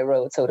I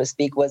wrote, so to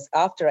speak, was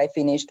after I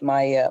finished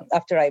my,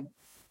 after I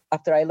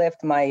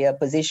left my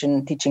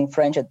position teaching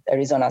French at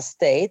Arizona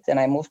State, and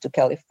I moved to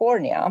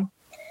California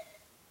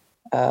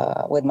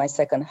with my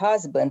second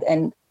husband.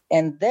 And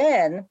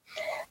then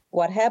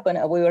what happened,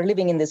 we were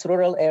living in this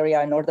rural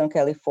area in Northern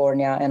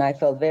California, and I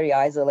felt very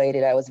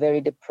isolated. I was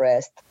very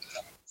depressed.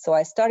 So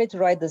I started to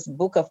write this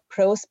book of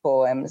prose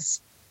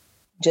poems,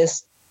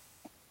 just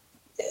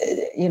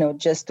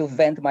to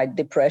vent my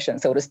depression,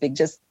 so to speak,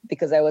 just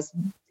because I was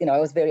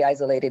very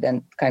isolated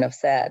and kind of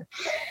sad.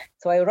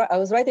 So I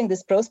was writing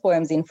these prose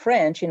poems in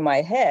French in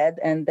my head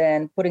and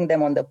then putting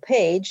them on the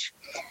page.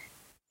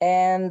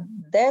 And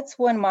that's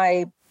when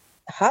my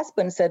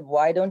husband said,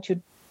 why don't you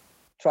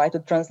try to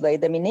translate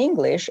them in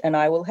English, and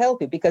I will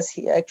help you, because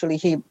he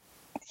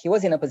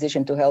was in a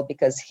position to help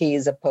because he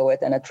is a poet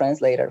and a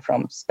translator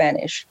from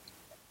Spanish.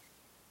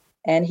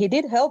 And he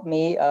did help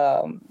me.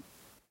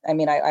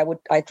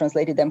 I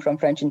translated them from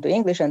French into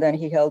English, and then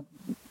he helped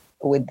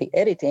with the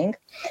editing.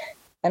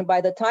 And by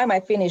the time I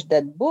finished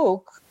that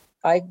book,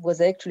 I was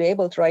actually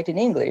able to write in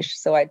English.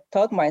 So I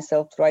taught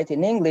myself to write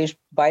in English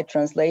by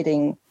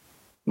translating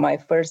my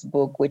first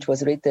book, which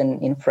was written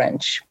in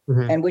French,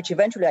 and which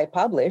eventually I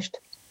published.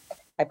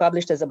 I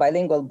published as a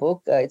bilingual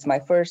book. It's my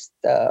first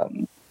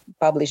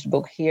published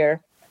book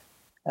here,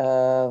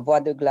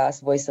 Voix de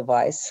Glace, Voice of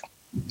Ice,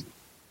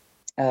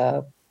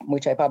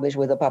 which I published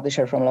with a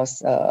publisher from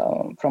Los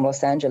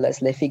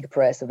Angeles, Le Fig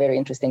Press, a very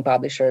interesting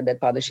publisher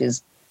that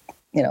publishes,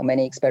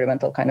 many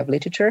experimental kind of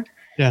literature.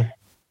 Yeah.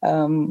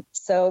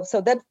 So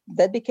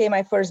that became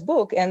my first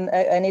book, and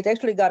it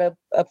actually got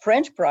a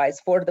French prize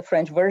for the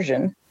French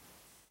version.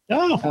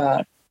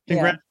 Oh.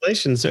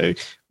 Congratulations. So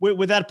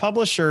with that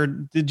publisher,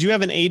 did you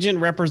have an agent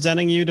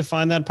representing you to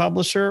find that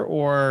publisher,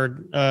 or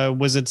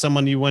was it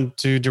someone you went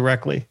to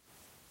directly?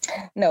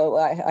 No,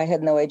 I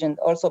had no agent.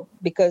 Also,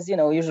 because,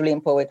 usually in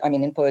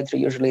poetry,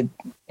 usually,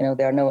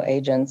 there are no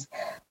agents.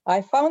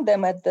 I found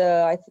them at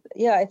I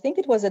think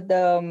it was at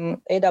the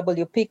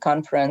AWP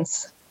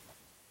conference.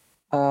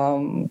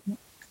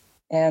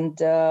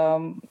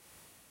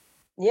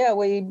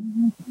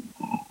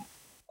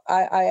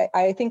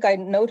 I think I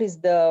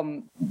noticed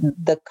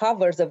the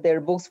covers of their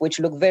books, which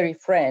look very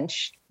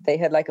French. They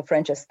had like a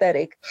French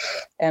aesthetic,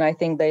 and I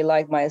think they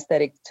liked my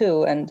aesthetic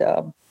too. And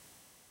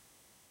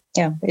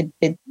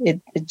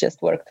it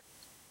just worked.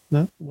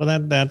 No, well,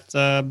 that's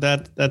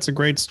a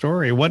great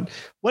story. What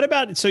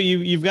about, so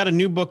you've got a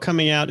new book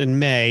coming out in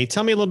May.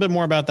 Tell me a little bit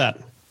more about that.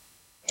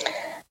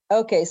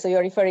 Okay, so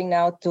you're referring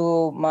now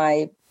to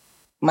my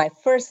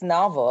first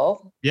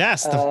novel.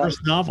 Yes, the first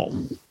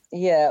novel.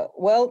 Yeah,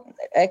 well,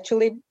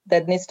 actually,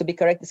 that needs to be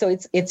corrected. So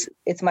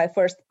it's my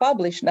first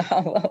published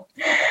novel.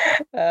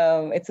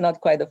 It's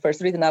not quite the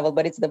first written novel,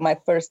 but it's my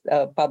first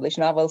published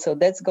novel. So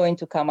that's going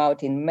to come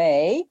out in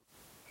May,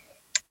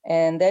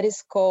 and that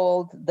is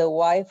called The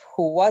Wife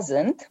Who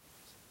Wasn't.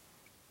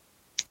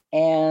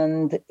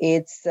 And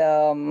it's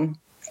a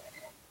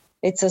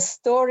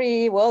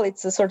story. Well,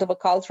 it's a sort of a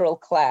cultural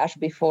clash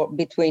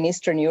between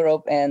Eastern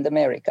Europe and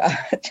America,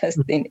 just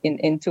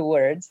in 2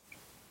 words.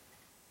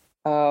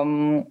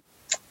 So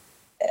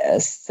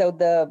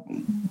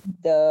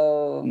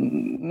the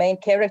main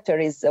character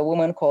is a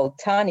woman called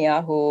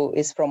Tanya, who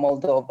is from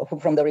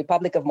Moldova, from the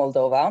Republic of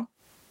Moldova.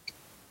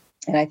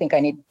 And I think I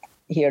need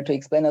here to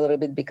explain a little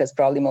bit because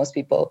probably most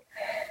people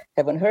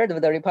haven't heard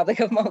of the Republic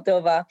of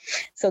Moldova.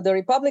 So the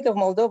Republic of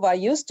Moldova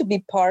used to be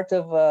part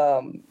of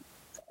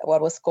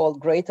what was called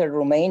Greater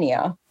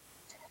Romania.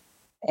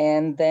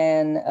 And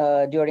then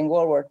during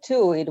World War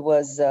II, it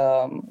was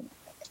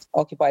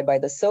occupied by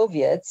the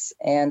Soviets,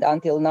 and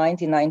until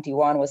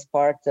 1991 was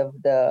part of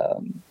the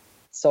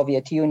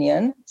Soviet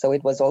Union. So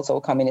it was also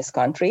a communist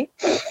country.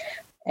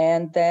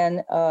 And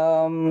then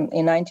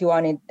in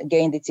 91, it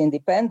gained its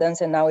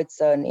independence, and now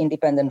it's an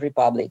independent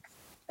republic,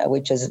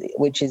 which is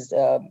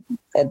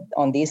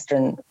on the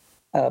eastern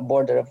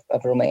border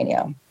of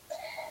Romania.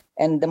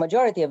 And the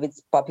majority of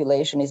its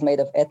population is made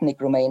of ethnic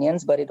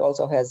Romanians, but it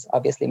also has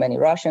obviously many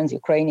Russians,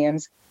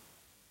 Ukrainians.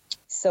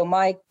 So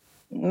my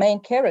main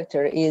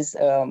character is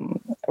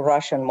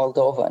Russian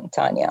Moldovan,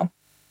 Tanya.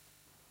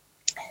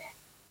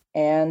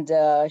 And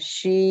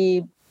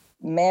she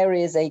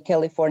marries a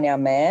California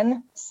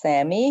man,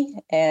 Sammy,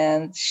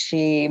 and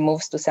she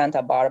moves to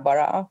Santa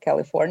Barbara,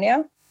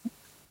 California.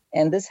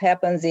 And this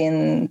happens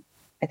in,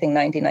 I think,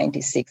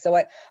 1996.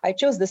 So I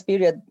chose this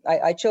period.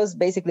 I chose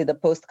basically the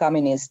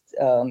post-communist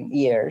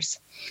years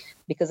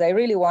because I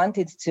really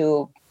wanted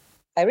to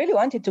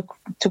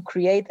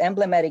create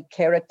emblematic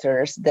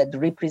characters that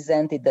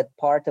represented that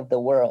part of the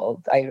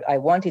world. I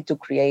wanted to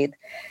create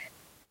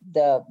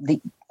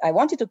I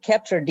wanted to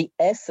capture the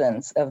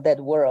essence of that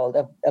world,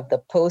 of the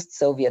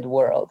post-Soviet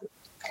world.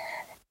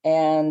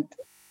 And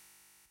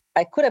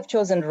I could have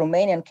chosen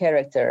Romanian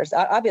characters.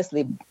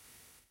 Obviously,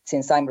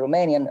 since I'm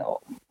Romanian,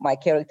 my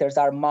characters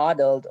are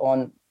modeled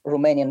on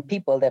Romanian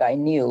people that I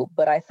knew.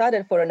 But I thought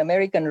that for an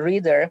American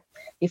reader,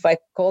 if I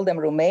call them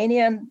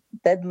Romanian,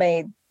 that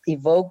may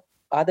evoke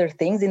other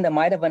things in the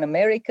mind of an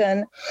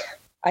American.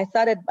 I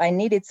thought that I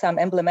needed some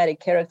emblematic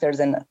characters,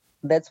 and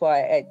that's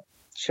why I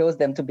chose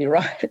them to be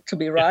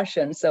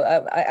Russian. So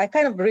I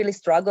kind of really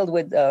struggled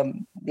with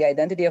the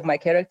identity of my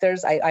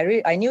characters.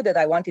 I knew that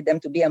I wanted them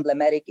to be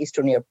emblematic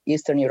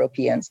Eastern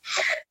Europeans.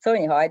 So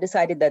anyhow, I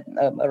decided that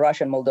a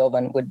Russian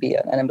Moldovan would be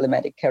an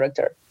emblematic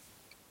character.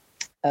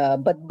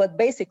 But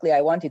basically,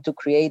 I wanted to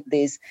create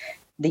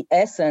the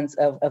essence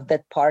of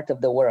that part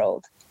of the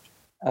world.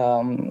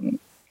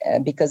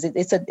 Because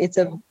it's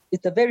a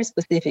very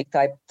specific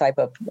type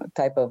of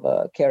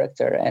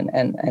character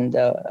and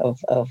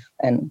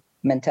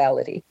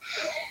mentality.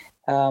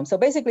 So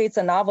basically, it's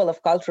a novel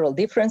of cultural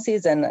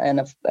differences and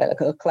a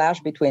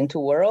clash between two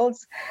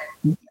worlds.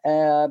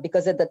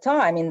 Because at the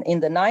time, in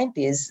the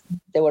 90s,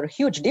 there were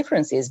huge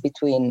differences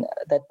between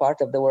that part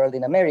of the world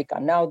in America.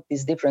 Now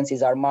these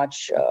differences are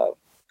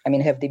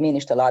have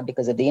diminished a lot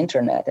because of the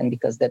internet and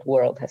because that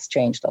world has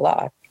changed a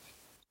lot.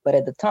 But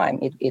at the time,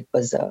 it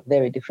was a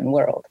very different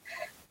world.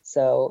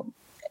 So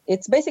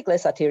it's basically a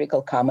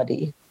satirical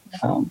comedy.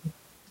 Yeah.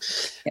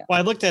 Well,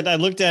 I looked at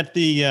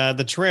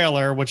the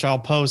trailer, which I'll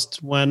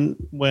post when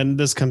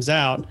this comes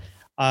out,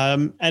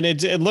 and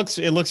it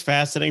looks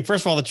fascinating.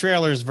 First of all, the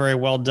trailer is very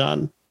well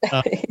done.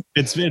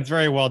 It's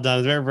very well done.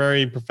 It's very,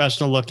 very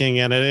professional looking,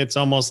 and it's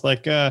almost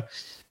like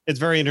it's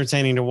very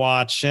entertaining to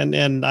watch.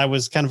 And I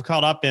was kind of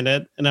caught up in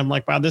it, and I'm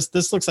like, wow,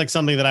 this looks like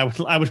something that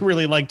I would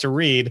really like to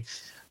read.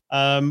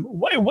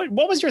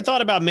 What was your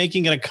thought about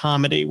making it a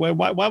comedy?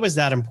 Why was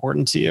that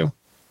important to you?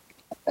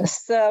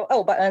 So,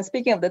 but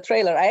speaking of the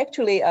trailer, I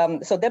actually,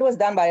 so that was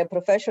done by a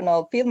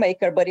professional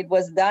filmmaker, but it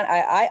was done,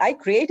 I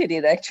created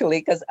it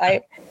actually, because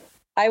I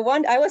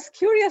was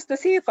curious to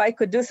see if I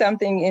could do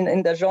something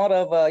in the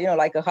genre of,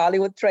 like a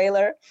Hollywood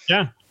trailer.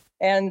 Yeah.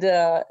 And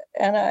I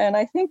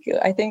think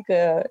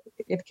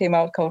it came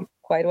out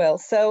quite well.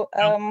 So,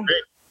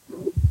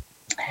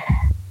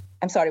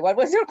 I'm sorry, what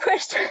was your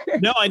question?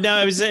 No, I know.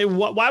 I was saying,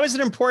 why was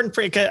it important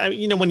for you?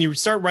 When you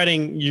start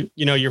writing,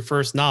 your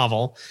first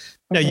novel,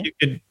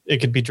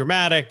 it could be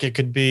dramatic, it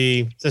could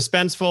be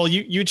suspenseful.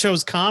 You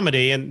chose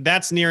comedy, and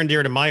that's near and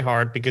dear to my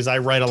heart because I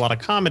write a lot of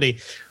comedy.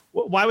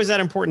 Why was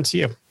that important to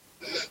you?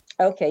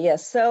 Okay,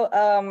 yes. So,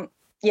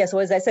 so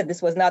as I said,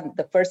 this was not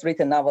the first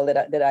written novel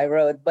that I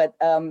wrote, but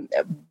the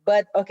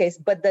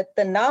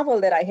novel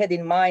that I had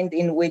in mind,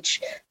 in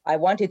which I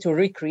wanted to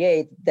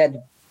recreate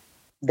that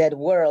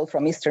world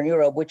from Eastern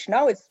Europe, which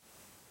now it's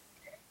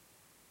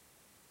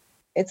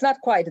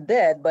not quite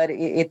dead, but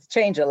it's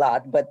changed a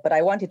lot. But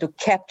I wanted to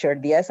capture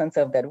the essence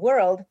of that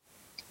world.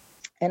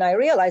 And I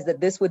realized that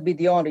this would be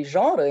the only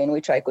genre in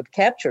which I could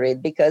capture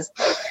it, because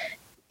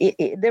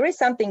there is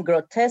something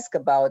grotesque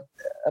about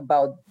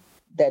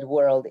that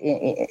world.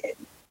 The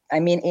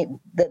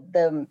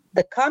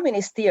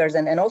communist years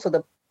and also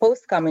the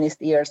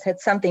post-communist years had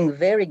something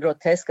very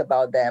grotesque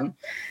about them.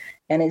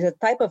 And it's a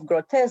type of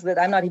grotesque that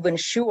I'm not even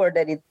sure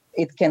that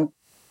it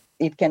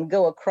can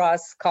go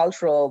across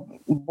cultural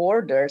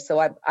borders. So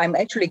I'm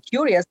actually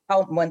curious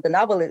how, when the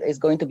novel is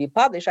going to be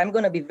published, I'm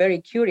going to be very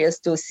curious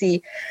to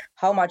see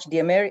how much the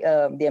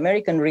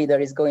American reader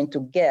is going to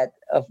get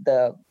of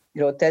the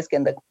grotesque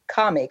and the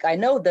comic. I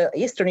know the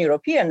Eastern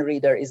European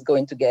reader is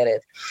going to get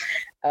it.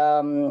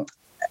 But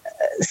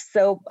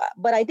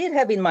I did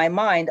have in my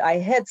mind, I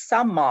had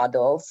some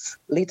models,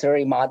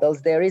 literary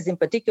models. There is in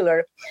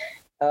particular,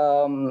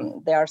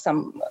 there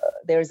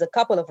is a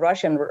couple of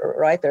Russian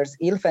writers,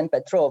 Ilf and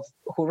Petrov,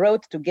 who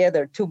wrote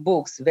together two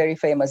books, very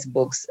famous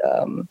books,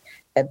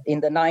 in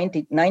the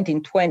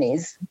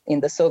 1920s in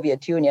the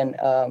Soviet Union,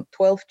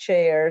 12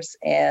 Chairs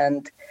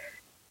and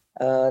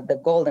The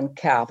Golden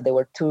Calf. There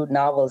were two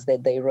novels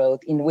that they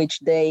wrote in which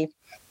they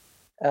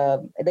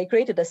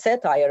created a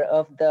satire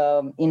of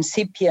the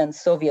incipient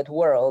Soviet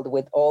world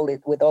with all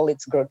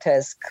its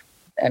grotesque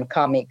and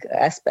comic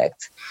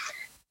aspects.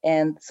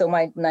 And so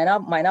my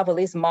novel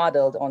is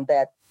modeled on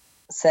that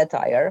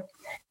satire,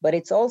 but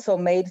it's also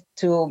made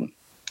to.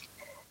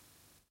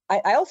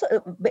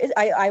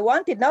 I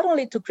wanted not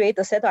only to create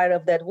a satire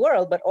of that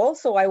world, but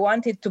also I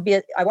wanted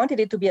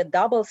it to be a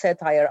double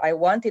satire. I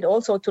wanted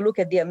also to look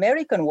at the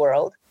American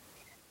world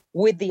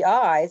with the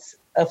eyes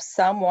of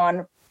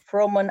someone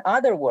from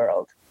another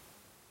world,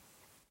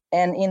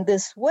 and in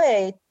this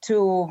way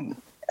to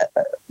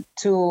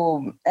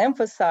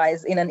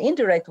emphasize in an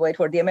indirect way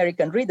for the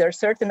American reader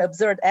certain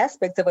absurd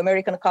aspects of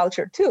American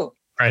culture too.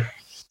 Right.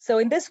 So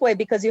in this way,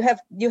 because you have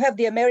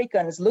the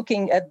Americans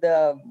looking at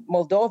the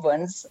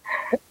Moldovans,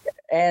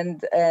 and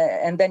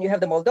then you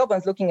have the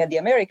Moldovans looking at the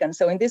Americans.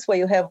 So in this way,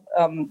 you have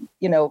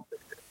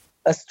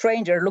a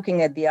stranger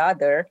looking at the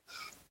other.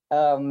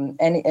 And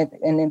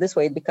in this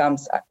way, it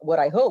becomes what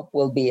I hope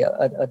will be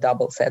a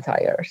double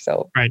satire.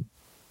 So right,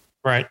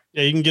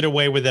 yeah, you can get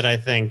away with it, I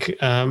think,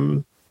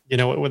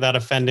 without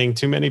offending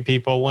too many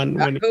people.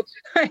 I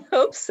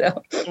hope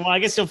so. Well, I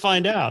guess you'll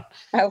find out.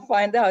 I'll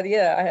find out.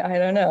 Yeah, I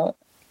don't know.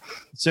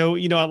 So,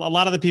 a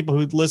lot of the people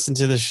who listen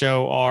to the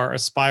show are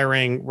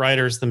aspiring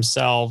writers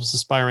themselves,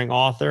 aspiring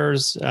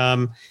authors.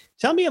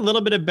 Tell me a little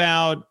bit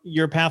about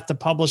your path to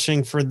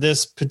publishing for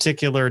this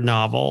particular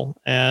novel,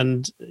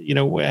 and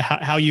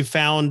how you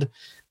found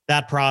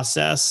that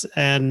process,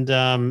 and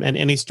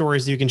any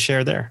stories you can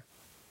share there.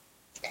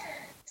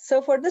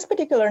 So for this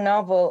particular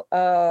novel,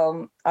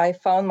 I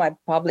found my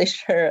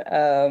publisher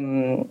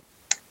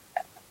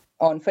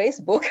on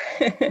Facebook.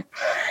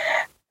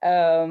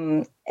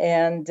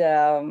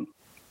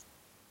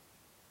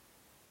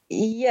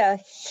 He's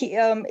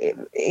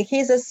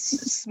a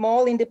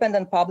small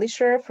independent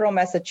publisher from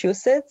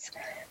Massachusetts,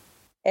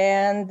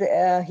 and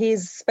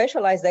he's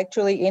specialized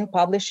actually in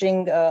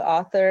publishing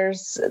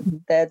authors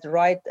that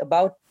write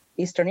about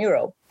Eastern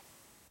Europe,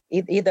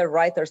 either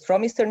writers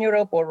from Eastern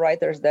Europe or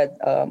writers that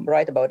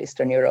write about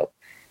Eastern Europe.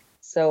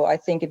 So I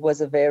think it was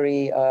a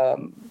very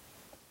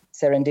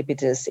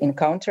serendipitous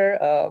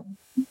encounter.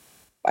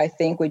 I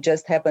think we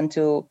just happened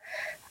to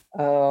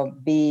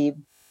be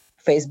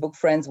Facebook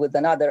friends with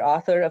another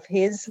author of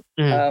his.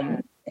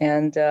 And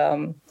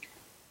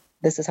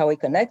this is how we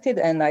connected.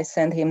 And I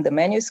sent him the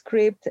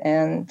manuscript,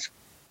 and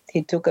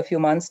he took a few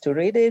months to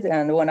read it.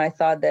 And when I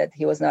thought that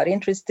he was not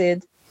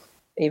interested,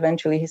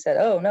 eventually he said,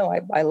 "Oh no,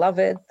 I love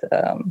it."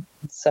 Oh,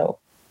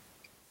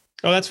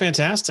 that's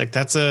fantastic.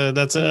 That's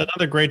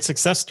another great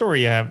success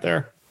story you have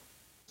there.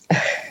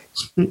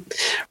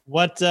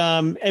 But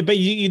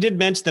you did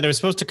mention that it was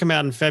supposed to come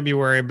out in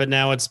February, but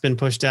now it's been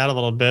pushed out a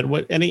little bit.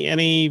 What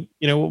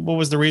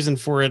was the reason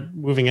for it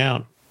moving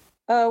out?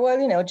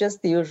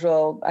 Just the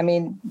usual. I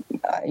mean,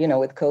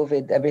 with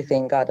COVID,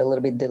 everything got a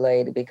little bit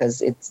delayed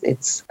because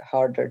it's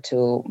harder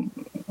to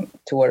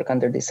work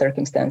under these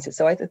circumstances.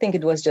 So I think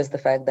it was just the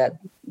fact that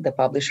the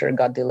publisher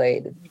got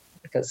delayed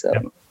because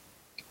of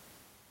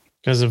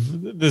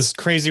this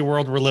crazy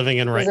world we're living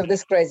in right now. Because of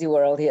this crazy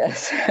world,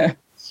 yes.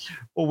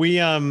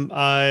 Well,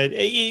 but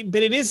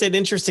it is an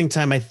interesting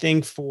time, I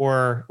think,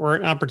 or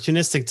an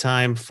opportunistic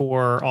time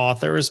for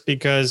authors,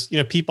 because,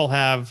 people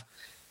have,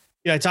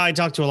 I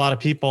talk to a lot of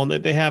people,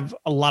 and they have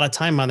a lot of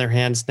time on their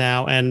hands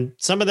now, and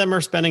some of them are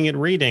spending it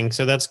reading.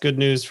 So that's good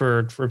news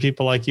for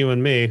people like you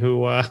and me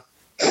who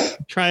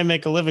try and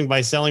make a living by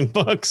selling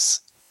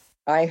books.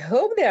 I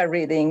hope they are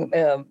reading.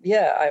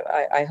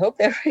 I hope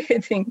they're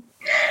reading.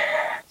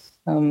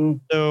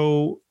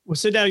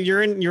 So now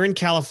you're in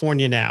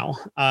California now.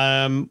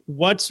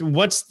 What's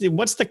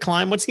the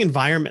climate? What's the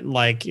environment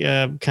like?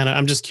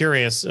 I'm just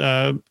curious,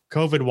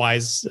 COVID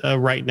wise,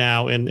 right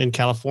now in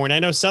California. I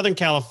know Southern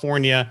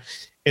California,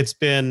 it's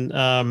been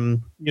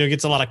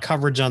gets a lot of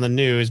coverage on the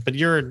news, but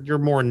you're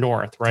more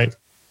north, right?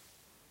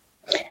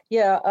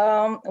 Yeah.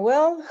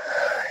 Well,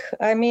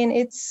 I mean,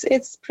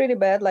 it's pretty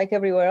bad like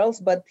everywhere else,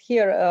 but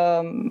here,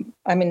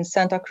 I'm in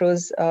Santa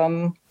Cruz.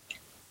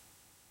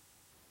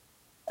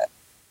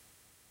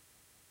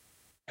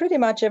 Pretty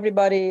much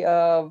everybody,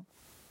 I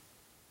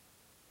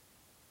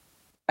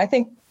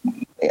think,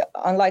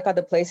 unlike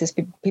other places,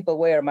 people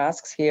wear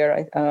masks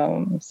here.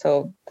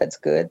 So that's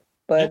good.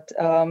 But,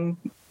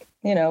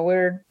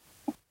 we're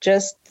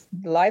just,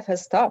 life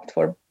has stopped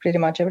for pretty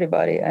much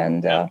everybody.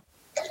 And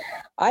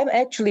I'm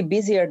actually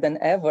busier than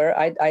ever.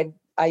 I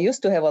I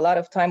used to have a lot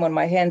of time on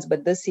my hands,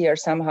 but this year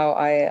somehow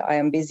I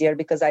am busier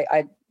because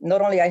I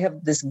not only I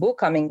have this book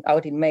coming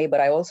out in May,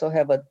 but I also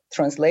have a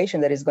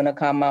translation that is going to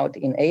come out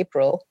in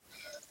April.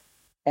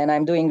 And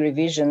I'm doing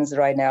revisions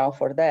right now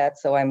for that.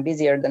 So I'm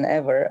busier than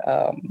ever.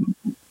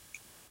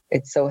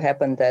 It so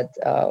happened that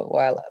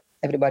while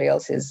everybody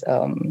else has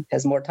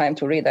more time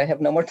to read, I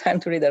have no more time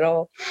to read at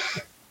all.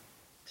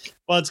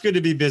 Well, it's good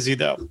to be busy,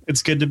 though.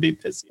 It's good to be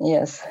busy.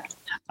 Yes.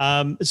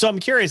 So I'm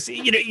curious,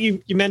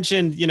 you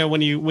mentioned,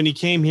 when you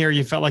came here,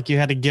 you felt like you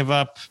had to give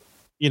up,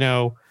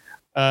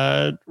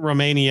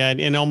 Romania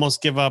and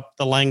almost give up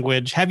the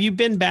language. Have you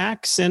been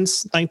back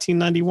since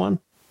 1991?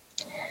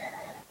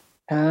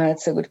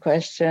 That's a good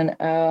question.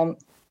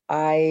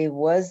 I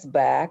was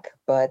back,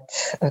 but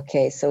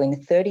okay. So in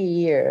 30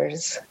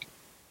 years,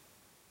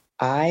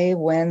 I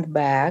went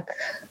back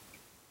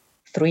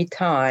 3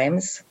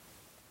 times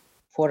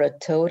for a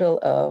total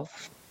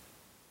of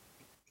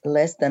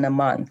less than a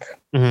month.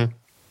 Mm-hmm.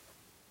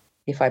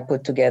 If I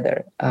put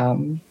together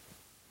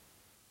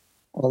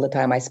all the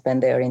time I spent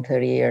there in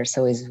 30 years.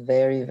 So it's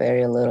very,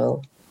 very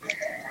little.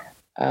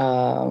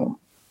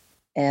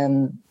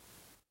 And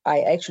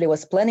I actually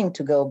was planning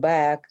to go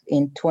back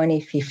in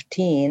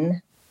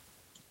 2015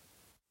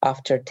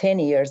 after 10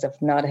 years of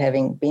not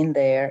having been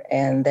there.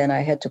 And then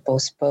I had to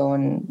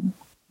postpone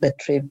the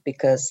trip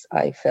because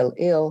I fell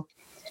ill.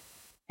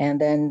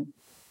 And then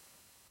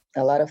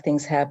a lot of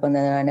things happened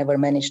and I never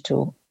managed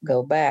to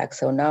go back.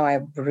 So now I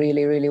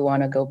really, really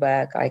want to go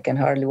back. I can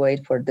hardly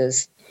wait for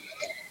this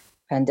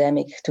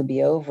pandemic to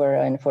be over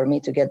and for me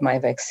to get my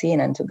vaccine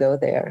and to go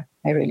there.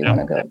 I really want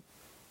to go.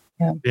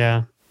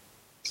 Yeah.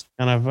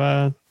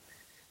 And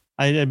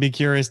I'd be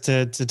curious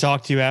to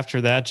talk to you after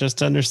that, just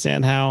to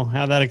understand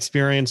how that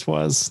experience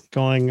was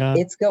going.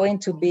 It's going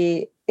to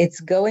be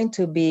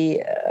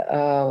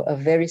a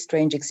very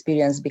strange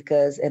experience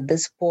because at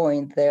this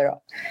point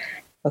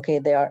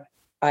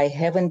I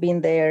haven't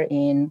been there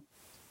in,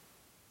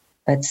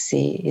 let's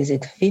see, is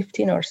it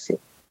 15 or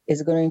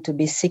it's going to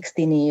be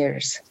 16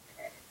 years.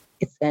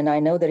 And I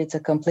know that it's a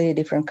completely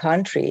different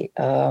country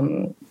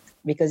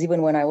because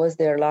even when I was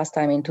there last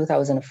time in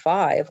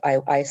 2005,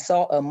 I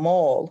saw a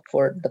mall,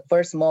 for the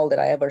first mall that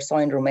I ever saw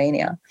in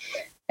Romania.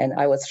 And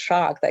I was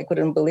shocked. I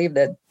couldn't believe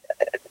that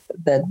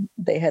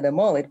they had a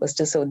mall. It was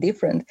just so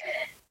different.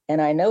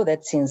 And I know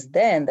that since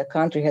then, the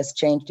country has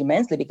changed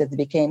immensely because it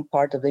became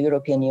part of the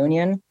European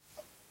Union.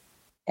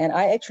 And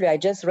I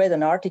just read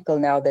an article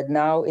now that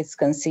now it's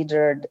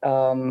considered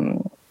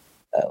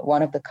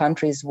one of the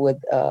countries with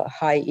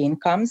high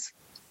incomes.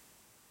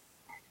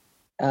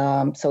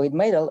 So it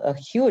made a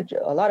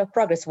lot of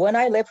progress. When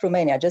I left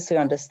Romania, just so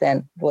you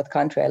understand what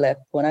country I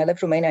left, when I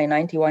left Romania in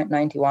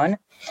 91,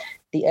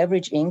 the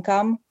average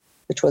income,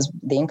 which was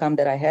the income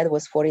that I had,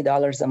 was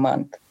 $40 a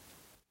month.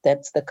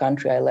 That's the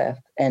country I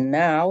left. And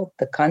now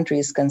the country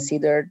is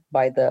considered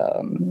by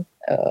the,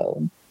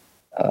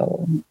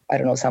 I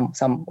don't know,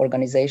 some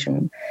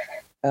organization,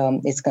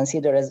 it's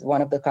considered as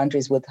one of the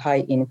countries with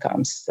high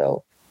incomes.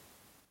 So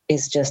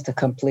it's just a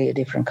completely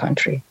different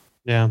country.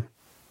 Yeah.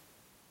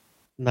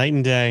 Night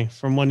and day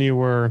from when you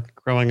were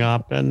growing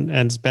up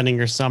and spending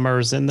your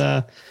summers in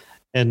the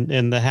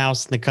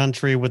house in the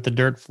country with the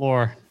dirt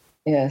floor.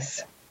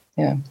 Yes.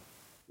 Yeah.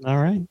 All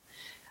right.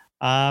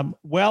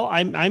 Well,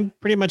 I'm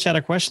pretty much out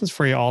of questions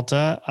for you,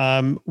 Alta.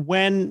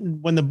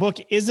 When the book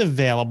is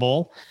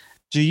available,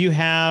 do you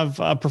have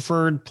a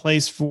preferred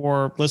place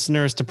for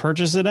listeners to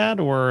purchase it at,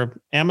 or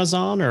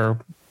Amazon, or?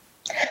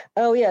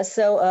 Oh, yeah.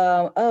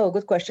 So,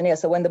 good question. Yeah.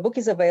 So when the book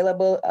is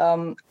available,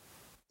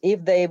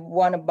 if they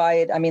want to buy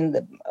it,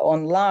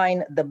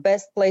 online, the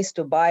best place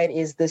to buy it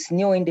is this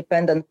new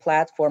independent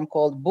platform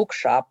called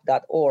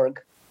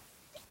bookshop.org,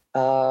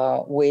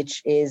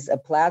 which is a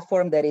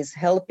platform that is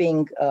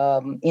helping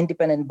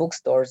independent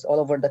bookstores all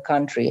over the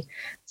country.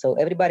 So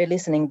everybody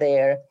listening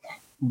there,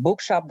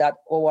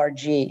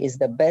 bookshop.org is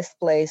the best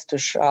place to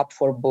shop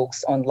for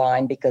books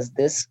online because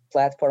this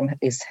platform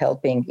is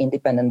helping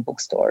independent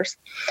bookstores.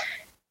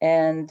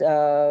 And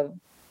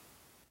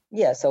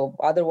so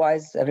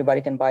otherwise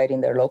everybody can buy it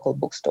in their local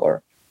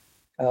bookstore.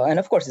 And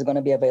of course, it's going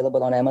to be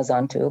available on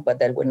Amazon too, but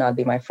that would not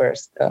be my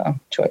first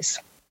choice.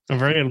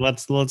 Very good.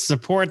 Let's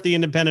support the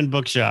independent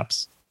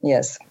bookshops.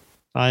 Yes.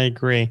 I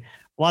agree.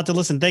 A lot to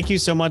listen. Thank you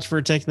so much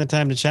for taking the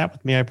time to chat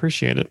with me. I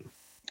appreciate it.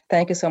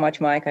 Thank you so much,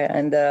 Mike.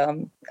 And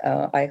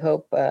I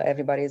hope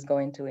everybody is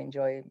going to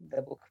enjoy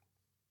the book.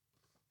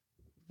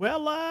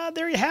 Well,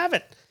 there you have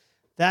it.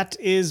 That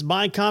is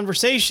my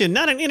conversation,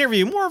 not an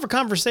interview, more of a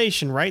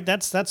conversation, right?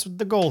 That's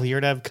the goal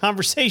here, to have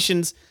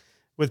conversations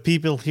with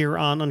people here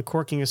on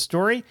Uncorking a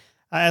Story.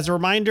 As a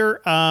reminder,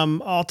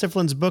 Alta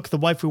Flynn's book, The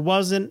Wife Who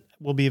Wasn't,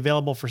 will be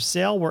available for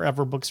sale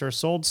wherever books are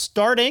sold,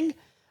 starting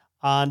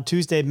on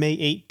Tuesday, May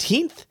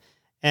 18th.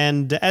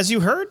 And as you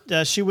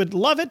heard, she would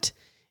love it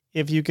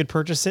if you could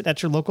purchase it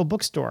at your local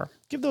bookstore.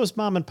 Give those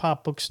mom and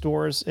pop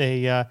bookstores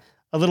a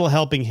little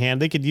helping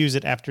hand. They could use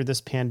it after this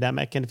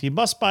pandemic. And if you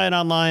must buy it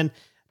online,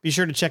 be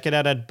sure to check it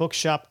out at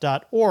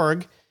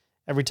bookshop.org.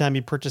 Every time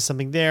you purchase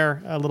something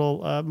there, a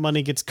little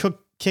money gets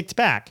kicked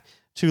back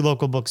to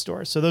local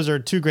bookstores. So those are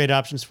two great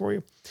options for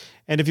you.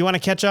 And if you want to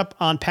catch up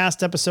on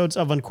past episodes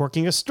of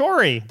Uncorking a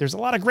Story, there's a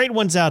lot of great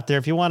ones out there.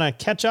 If you want to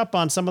catch up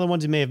on some of the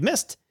ones you may have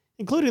missed,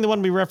 including the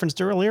one we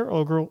referenced earlier,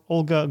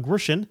 Olga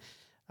Grushin,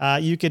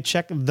 you could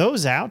check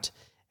those out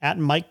at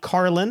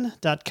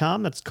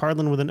MikeCarlin.com. That's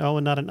Carlin with an O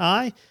and not an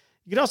I.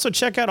 You can also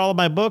check out all of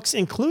my books,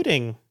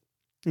 including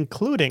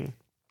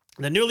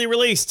the newly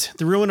released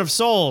The Ruin of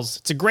Souls.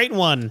 It's a great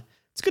one.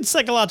 It's a good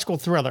psychological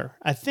thriller.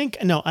 I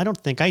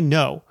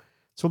know.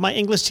 So what my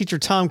English teacher,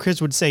 Tom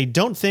Chris, would say,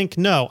 don't think,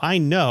 no, I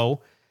know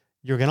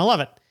you're going to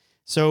love it.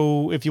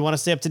 So if you want to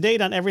stay up to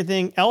date on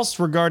everything else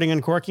regarding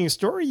Uncorking a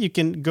Story, you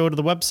can go to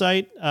the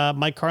website,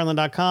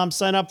 MikeCarlin.com,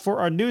 sign up for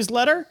our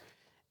newsletter.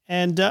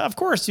 And of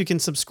course, you can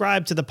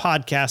subscribe to the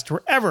podcast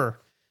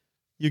wherever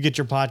you get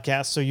your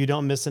podcasts so you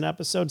don't miss an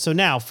episode. So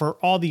now, for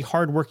all the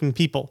hardworking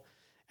people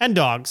and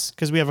dogs,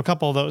 because we have a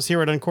couple of those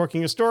here at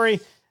Uncorking a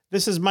Story,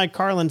 this is Mike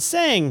Carlin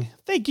saying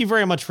thank you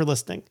very much for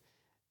listening.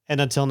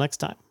 And until next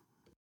time.